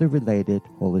 and other related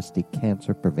holistic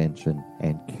cancer prevention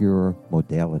and cure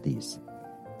modalities.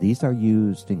 These are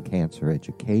used in cancer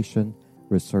education,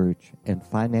 research, and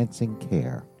financing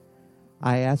care.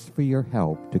 I ask for your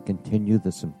help to continue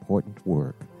this important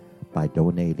work by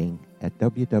donating at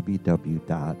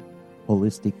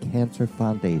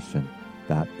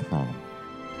www.holisticcancerfoundation.com.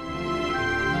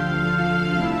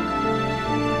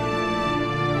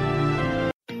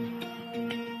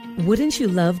 Wouldn't you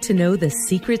love to know the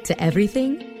secret to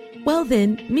everything? Well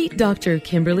then, meet Dr.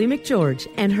 Kimberly McGeorge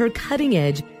and her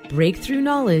cutting-edge breakthrough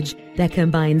knowledge that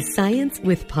combines science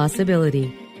with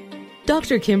possibility.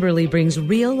 Dr. Kimberly brings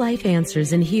real-life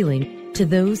answers and healing to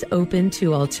those open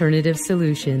to alternative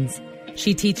solutions.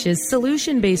 She teaches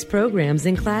solution-based programs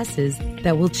and classes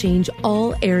that will change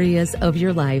all areas of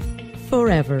your life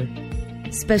forever.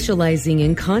 Specializing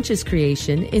in conscious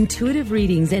creation, intuitive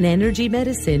readings, and energy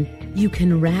medicine, you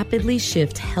can rapidly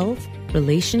shift health,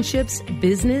 relationships,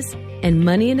 business, and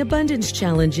money and abundance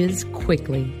challenges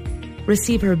quickly.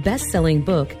 Receive her best-selling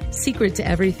book, Secret to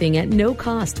Everything, at no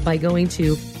cost by going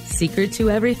to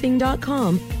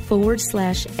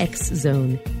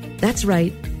secrettoeverything.com/X-Zone. That's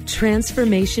right.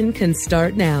 Transformation can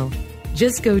start now.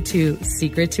 Just go to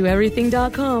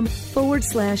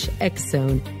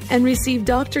secrettoeverything.com/X-Zone and receive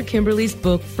Dr. Kimberly's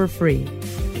book for free.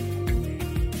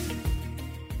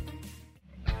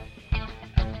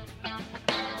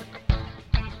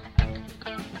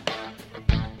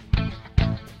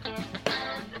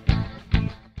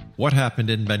 What Happened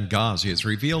in Benghazi is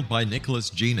revealed by Nicholas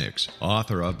Genix,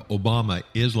 author of Obama,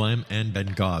 Islam, and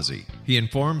Benghazi. He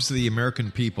informs the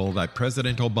American people that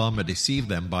President Obama deceived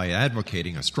them by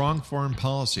advocating a strong foreign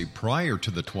policy prior to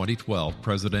the 2012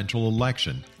 presidential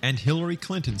election, and Hillary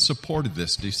Clinton supported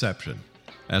this deception.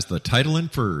 As the title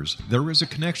infers, there is a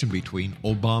connection between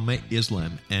Obama,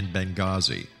 Islam, and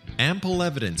Benghazi. Ample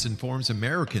evidence informs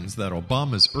Americans that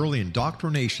Obama's early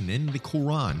indoctrination in the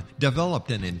Quran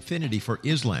developed an affinity for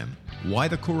Islam, why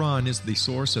the Quran is the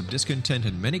source of discontent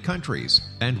in many countries,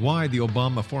 and why the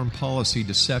Obama foreign policy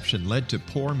deception led to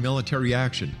poor military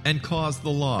action and caused the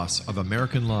loss of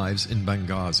American lives in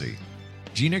Benghazi.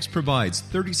 Genix provides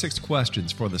 36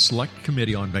 questions for the Select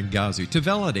Committee on Benghazi to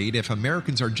validate if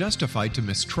Americans are justified to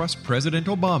mistrust President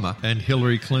Obama and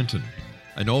Hillary Clinton.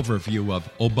 An overview of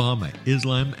Obama,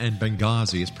 Islam, and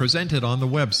Benghazi is presented on the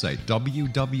website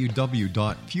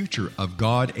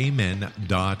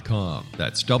www.futureofgodamen.com.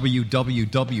 That's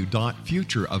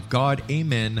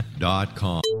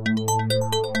www.futureofgodamen.com.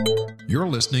 You're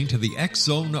listening to the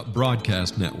X-Zone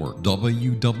Broadcast Network,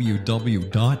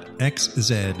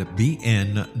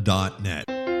 www.xzbn.net.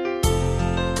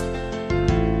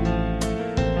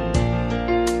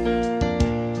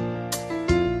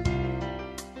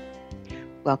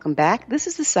 Welcome back. This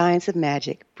is The Science of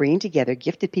Magic, bringing together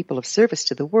gifted people of service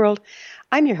to the world.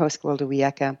 I'm your host, Gwilda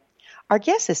Wiyaka. Our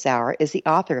guest this hour is the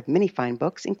author of many fine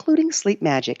books, including Sleep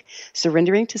Magic,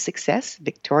 Surrendering to Success,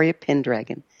 Victoria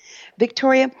Pendragon.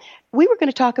 Victoria, we were going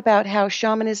to talk about how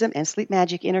shamanism and sleep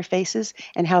magic interfaces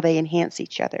and how they enhance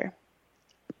each other.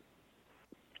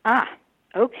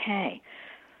 Okay.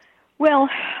 Well,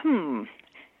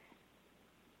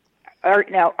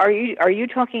 Are you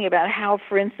talking about how,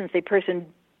 for instance, a person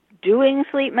doing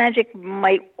sleep magic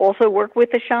might also work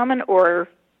with a shaman, or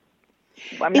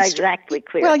I'm not exactly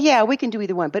clear? Well, yeah, we can do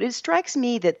either one, but it strikes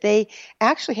me that they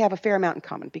actually have a fair amount in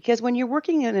common, because when you're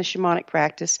working in a shamanic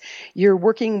practice, you're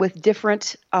working with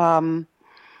different dream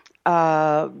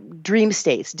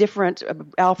states, different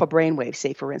alpha brainwaves,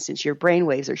 say, for instance. Your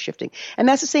brainwaves are shifting. And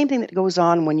that's the same thing that goes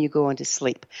on when you go into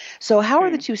sleep. So how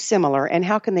are the two similar, and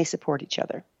how can they support each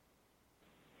other?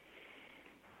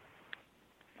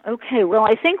 Okay, well,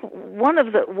 I think one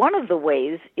of the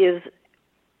ways is,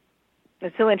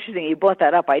 it's so interesting you brought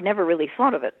that up. I never really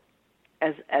thought of it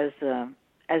as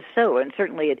so, and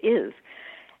certainly it is.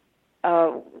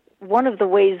 One of the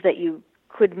ways that you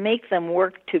could make them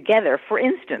work together, for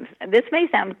instance, and this may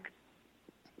sound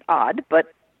odd,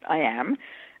 but I am.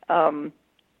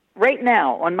 right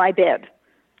now on my bed,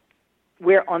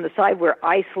 where on the side where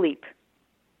I sleep,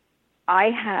 I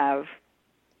have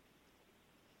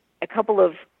a couple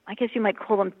of, I guess you might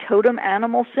call them totem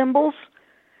animal symbols,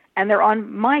 and they're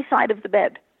on my side of the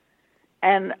bed.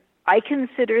 And I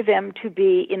consider them to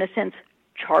be, in a sense,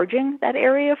 charging that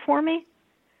area for me,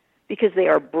 because they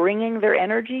are bringing their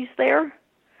energies there.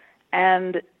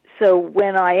 And so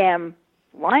when I am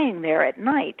lying there at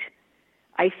night,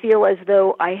 I feel as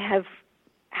though I have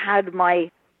had my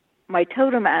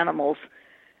totem animals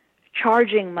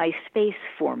charging my space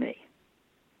for me.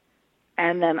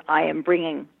 And then I am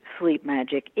bringing sleep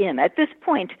magic in. At this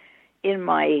point in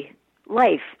my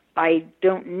life, I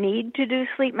don't need to do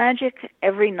sleep magic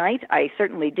every night. I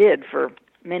certainly did for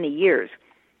many years.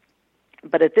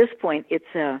 But at this point,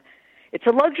 it's a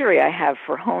luxury I have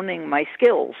for honing my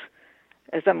skills,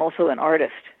 as I'm also an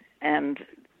artist. And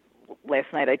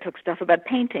last night I took stuff about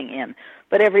painting in.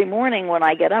 But every morning when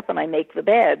I get up and I make the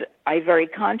bed, I very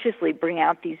consciously bring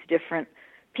out these different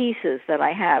pieces that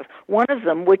I have. One of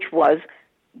them, which was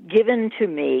given to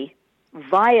me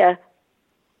via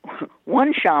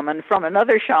one shaman from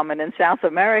another shaman in South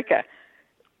America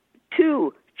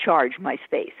to charge my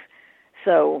space.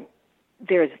 So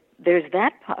there's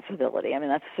that possibility. I mean,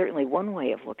 that's certainly one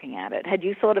way of looking at it. Had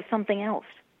you thought of something else?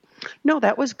 No,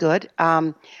 that was good.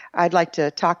 I'd like to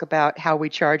talk about how we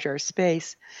charge our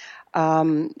space.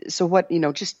 So what,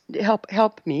 just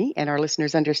help me and our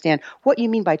listeners understand what you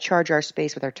mean by charge our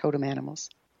space with our totem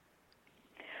animals.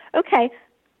 Okay.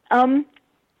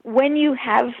 When you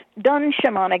have done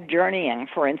shamanic journeying,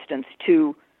 for instance,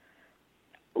 to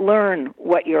learn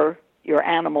what your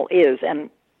animal is, and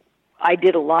I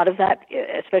did a lot of that,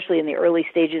 especially in the early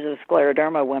stages of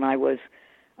scleroderma when I was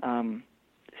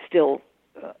still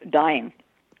dying.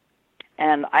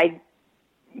 And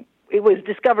it was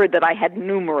discovered that I had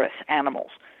numerous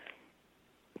animals.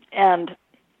 And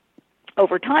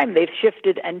over time, they've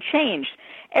shifted and changed.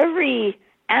 Every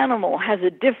animal has a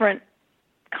different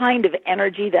kind of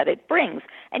energy that it brings.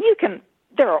 And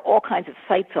there are all kinds of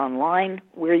sites online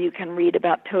where you can read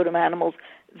about totem animals.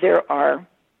 There are,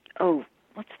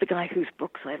 what's the guy whose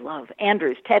books I love?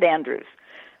 Ted Andrews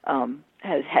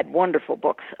has had wonderful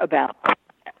books about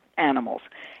animals.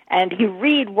 And you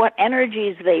read what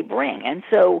energies they bring, and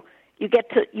so you get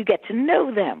to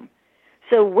know them.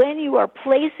 So when you are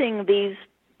placing these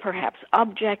perhaps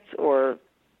objects or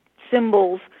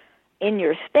symbols in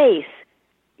your space,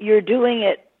 you're doing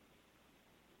it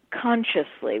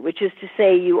consciously, which is to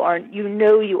say you are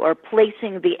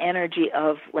placing the energy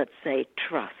of, let's say,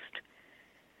 trust,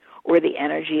 or the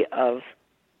energy of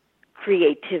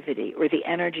creativity, or the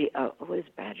energy of, what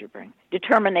does Badger bring?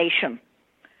 Determination.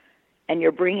 And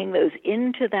you're bringing those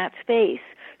into that space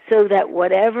so that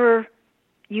whatever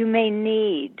you may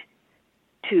need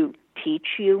to teach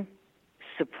you,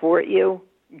 support you,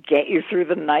 get you through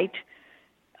the night,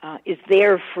 is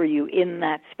there for you in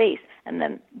that space. And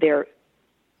then they're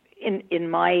in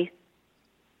my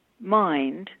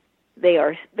mind, they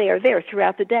are there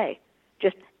throughout the day,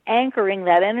 just anchoring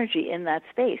that energy in that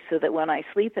space so that when I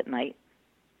sleep at night,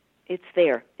 it's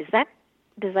there. Does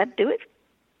that do it?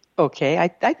 Okay,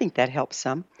 I think that helps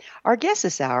some. Our guest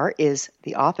this hour is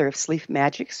the author of Sleep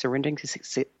Magic, Surrendering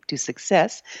to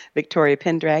Success, Victoria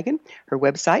Pendragon. Her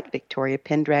website,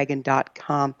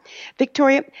 victoriapendragon.com.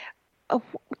 Victoria,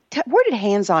 where did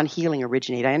hands-on healing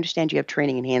originate? I understand you have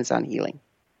training in hands-on healing.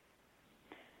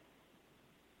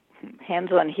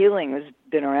 Hands-on healing has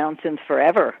been around since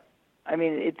forever. I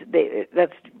mean,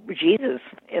 that's Jesus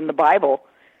in the Bible,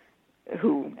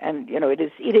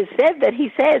 it is said that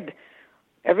he said,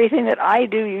 "Everything that I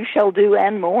do, you shall do,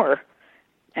 and more,"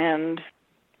 and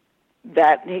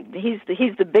that he's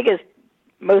the biggest,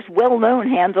 most well-known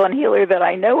hands-on healer that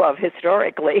I know of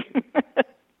historically.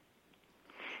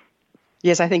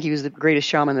 Yes, I think he was the greatest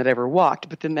shaman that ever walked,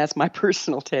 but then that's my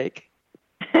personal take.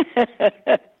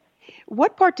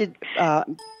 What part did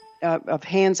of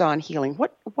hands-on healing?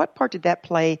 What part did that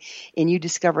play in you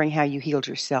discovering how you healed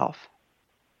yourself?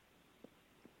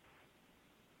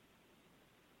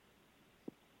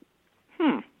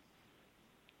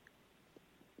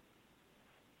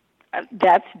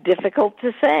 That's difficult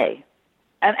to say.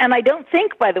 And I don't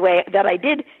think, by the way, that I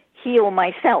did heal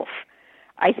myself.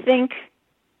 I think,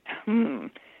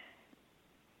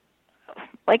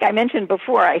 like I mentioned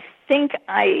before, I think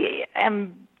I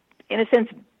am, in a sense,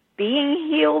 being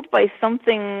healed by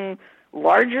something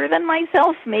larger than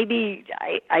myself. Maybe,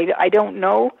 I don't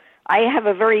know. I have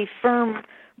a very firm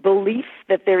belief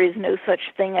that there is no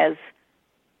such thing as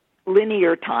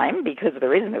linear time, because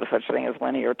there is no such thing as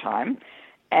linear time,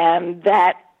 and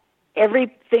that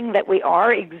everything that we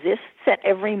are exists at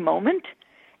every moment,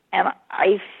 and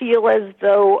I feel as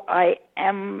though I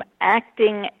am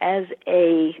acting as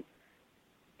a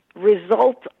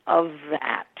result of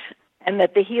that, and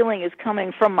that the healing is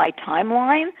coming from my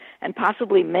timeline and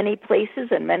possibly many places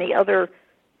and many other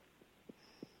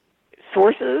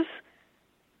sources,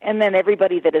 and then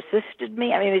everybody that assisted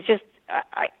me. I mean, it's just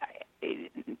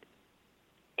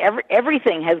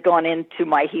everything has gone into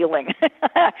my healing.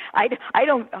 I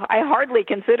hardly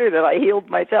consider that I healed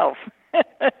myself.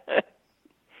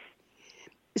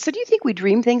 So do you think we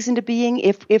dream things into being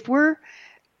if we're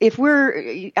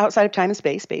outside of time and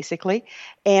space, basically,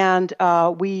 and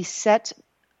we set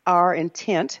our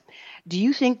intent, do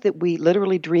you think that we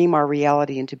literally dream our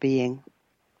reality into being?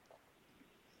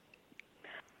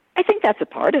 I think that's a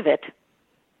part of it.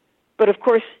 But of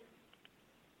course,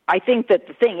 I think that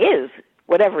the thing is,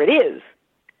 whatever it is,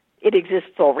 it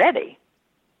exists already.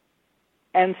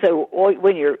 And so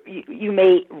when you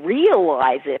may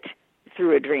realize it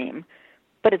through a dream,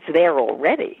 but it's there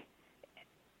already.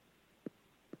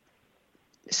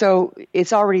 So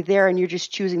it's already there, and you're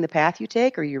just choosing the path you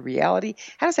take, or your reality?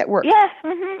 How does that work? Yes,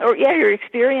 or your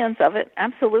experience of it.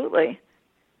 Absolutely.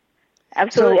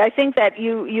 Absolutely. So, I think that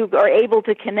you are able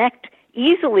to connect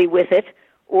easily with it,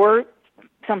 or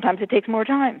sometimes it takes more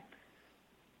time.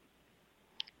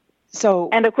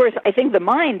 And of course, I think the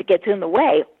mind gets in the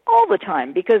way all the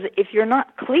time, because if you're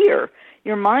not clear,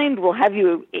 your mind will have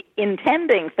you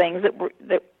intending things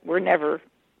that were never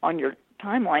on your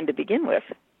timeline to begin with.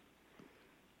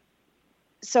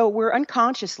 So we're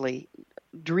unconsciously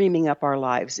dreaming up our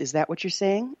lives. Is that what you're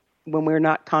saying? When we're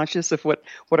not conscious of what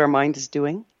our mind is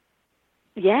doing?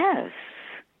 Yes.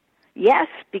 Yes,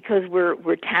 because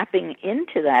we're tapping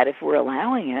into that if we're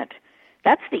allowing it.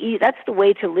 That's the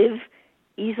way to live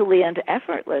easily and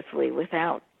effortlessly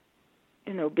without,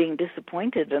 being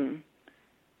disappointed and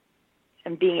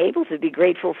being able to be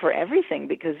grateful for everything,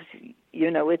 because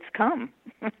it's come.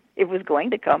 It was going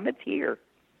to come. It's here.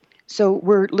 So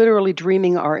we're literally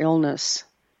dreaming our illness.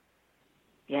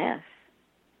 Yes.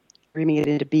 Dreaming it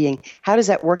into being. How does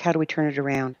that work? How do we turn it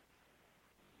around?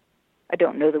 I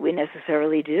don't know that we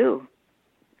necessarily do.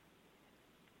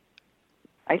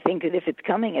 I think that if it's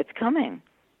coming, it's coming.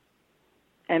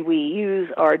 And we use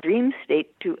our dream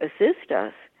state to assist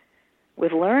us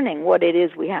with learning what it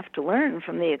is we have to learn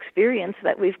from the experience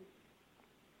that we've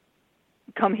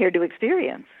come here to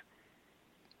experience.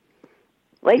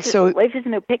 Life is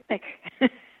no picnic.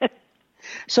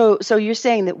 So you're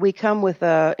saying that we come with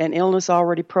an illness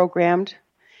already programmed,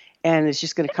 and it's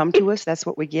just going to come to us? That's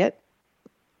what we get?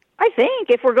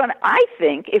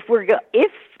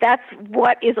 If that's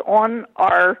what is on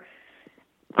our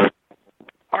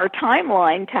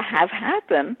timeline to have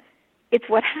happen, it's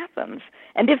what happens.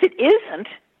 And if it isn't,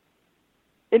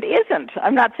 it isn't.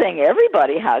 I'm not saying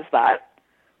everybody has that,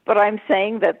 but I'm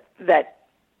saying that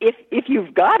if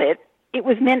you've got it, it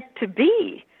was meant to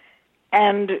be.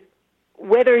 And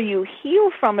whether you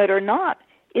heal from it or not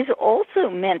is also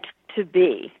meant to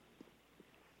be.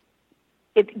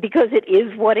 Because it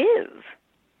is what is.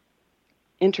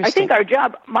 Interesting. I think our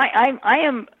job, I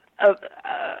am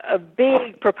a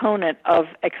big proponent of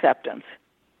acceptance,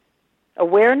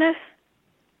 awareness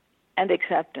and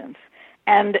acceptance.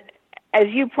 And as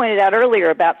you pointed out earlier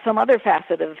about some other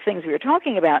facet of things we were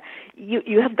talking about,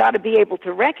 you have got to be able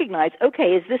to recognize,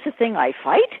 okay, is this a thing I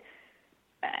fight?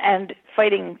 And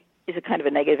fighting is a kind of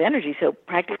a negative energy, so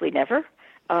practically never.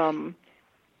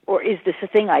 Or is this a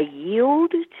thing I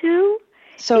yield to?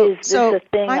 Is this a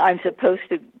thing I'm supposed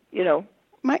to,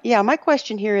 My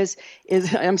question here is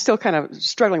I'm still kind of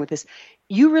struggling with this.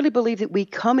 You really believe that we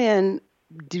come in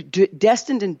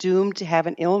destined and doomed to have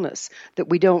an illness, that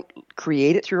we don't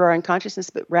create it through our unconsciousness,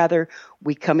 but rather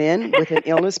we come in with an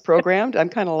illness programmed? I'm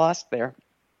kind of lost there.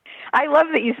 I love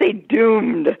that you say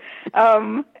doomed.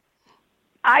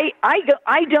 I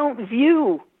don't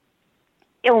view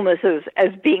illnesses as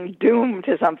being doomed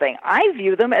to something. I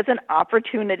view them as an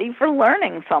opportunity for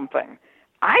learning something.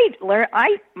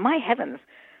 My heavens,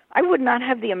 I would not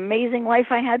have the amazing life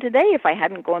I had today if I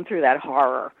hadn't gone through that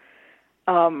horror.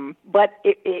 But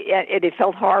it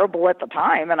felt horrible at the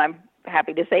time, and I'm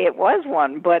happy to say it was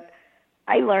one, but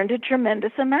I learned a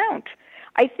tremendous amount.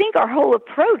 I think our whole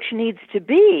approach needs to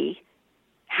be,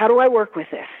 how do I work with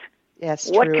this?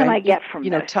 Yes, what can I get from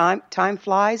this? Time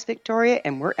flies, Victoria,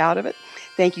 and we're out of it.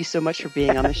 Thank you so much for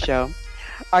being on the show.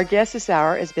 Our guest this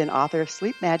hour has been author of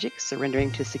Sleep Magic, Surrendering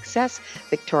to Success,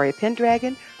 Victoria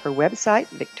Pendragon. Her website,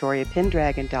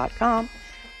 victoriapendragon.com.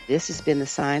 This has been The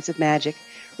Science of Magic.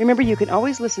 Remember, you can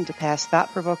always listen to past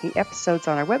thought-provoking episodes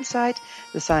on our website,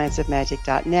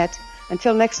 thescienceofmagic.net.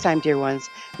 Until next time, dear ones,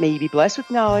 may you be blessed with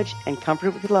knowledge and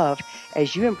comforted with love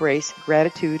as you embrace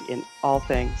gratitude in all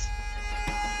things.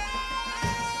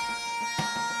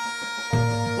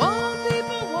 One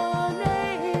people, one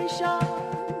nation,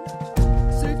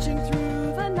 searching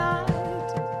through the night.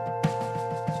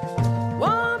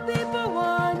 One people,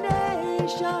 one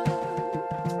nation,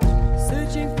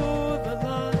 searching for the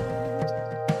light.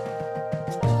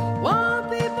 One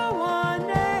people, one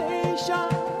nation,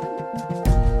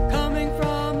 coming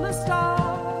from the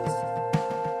stars.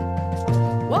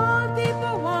 One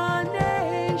people, one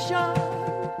nation.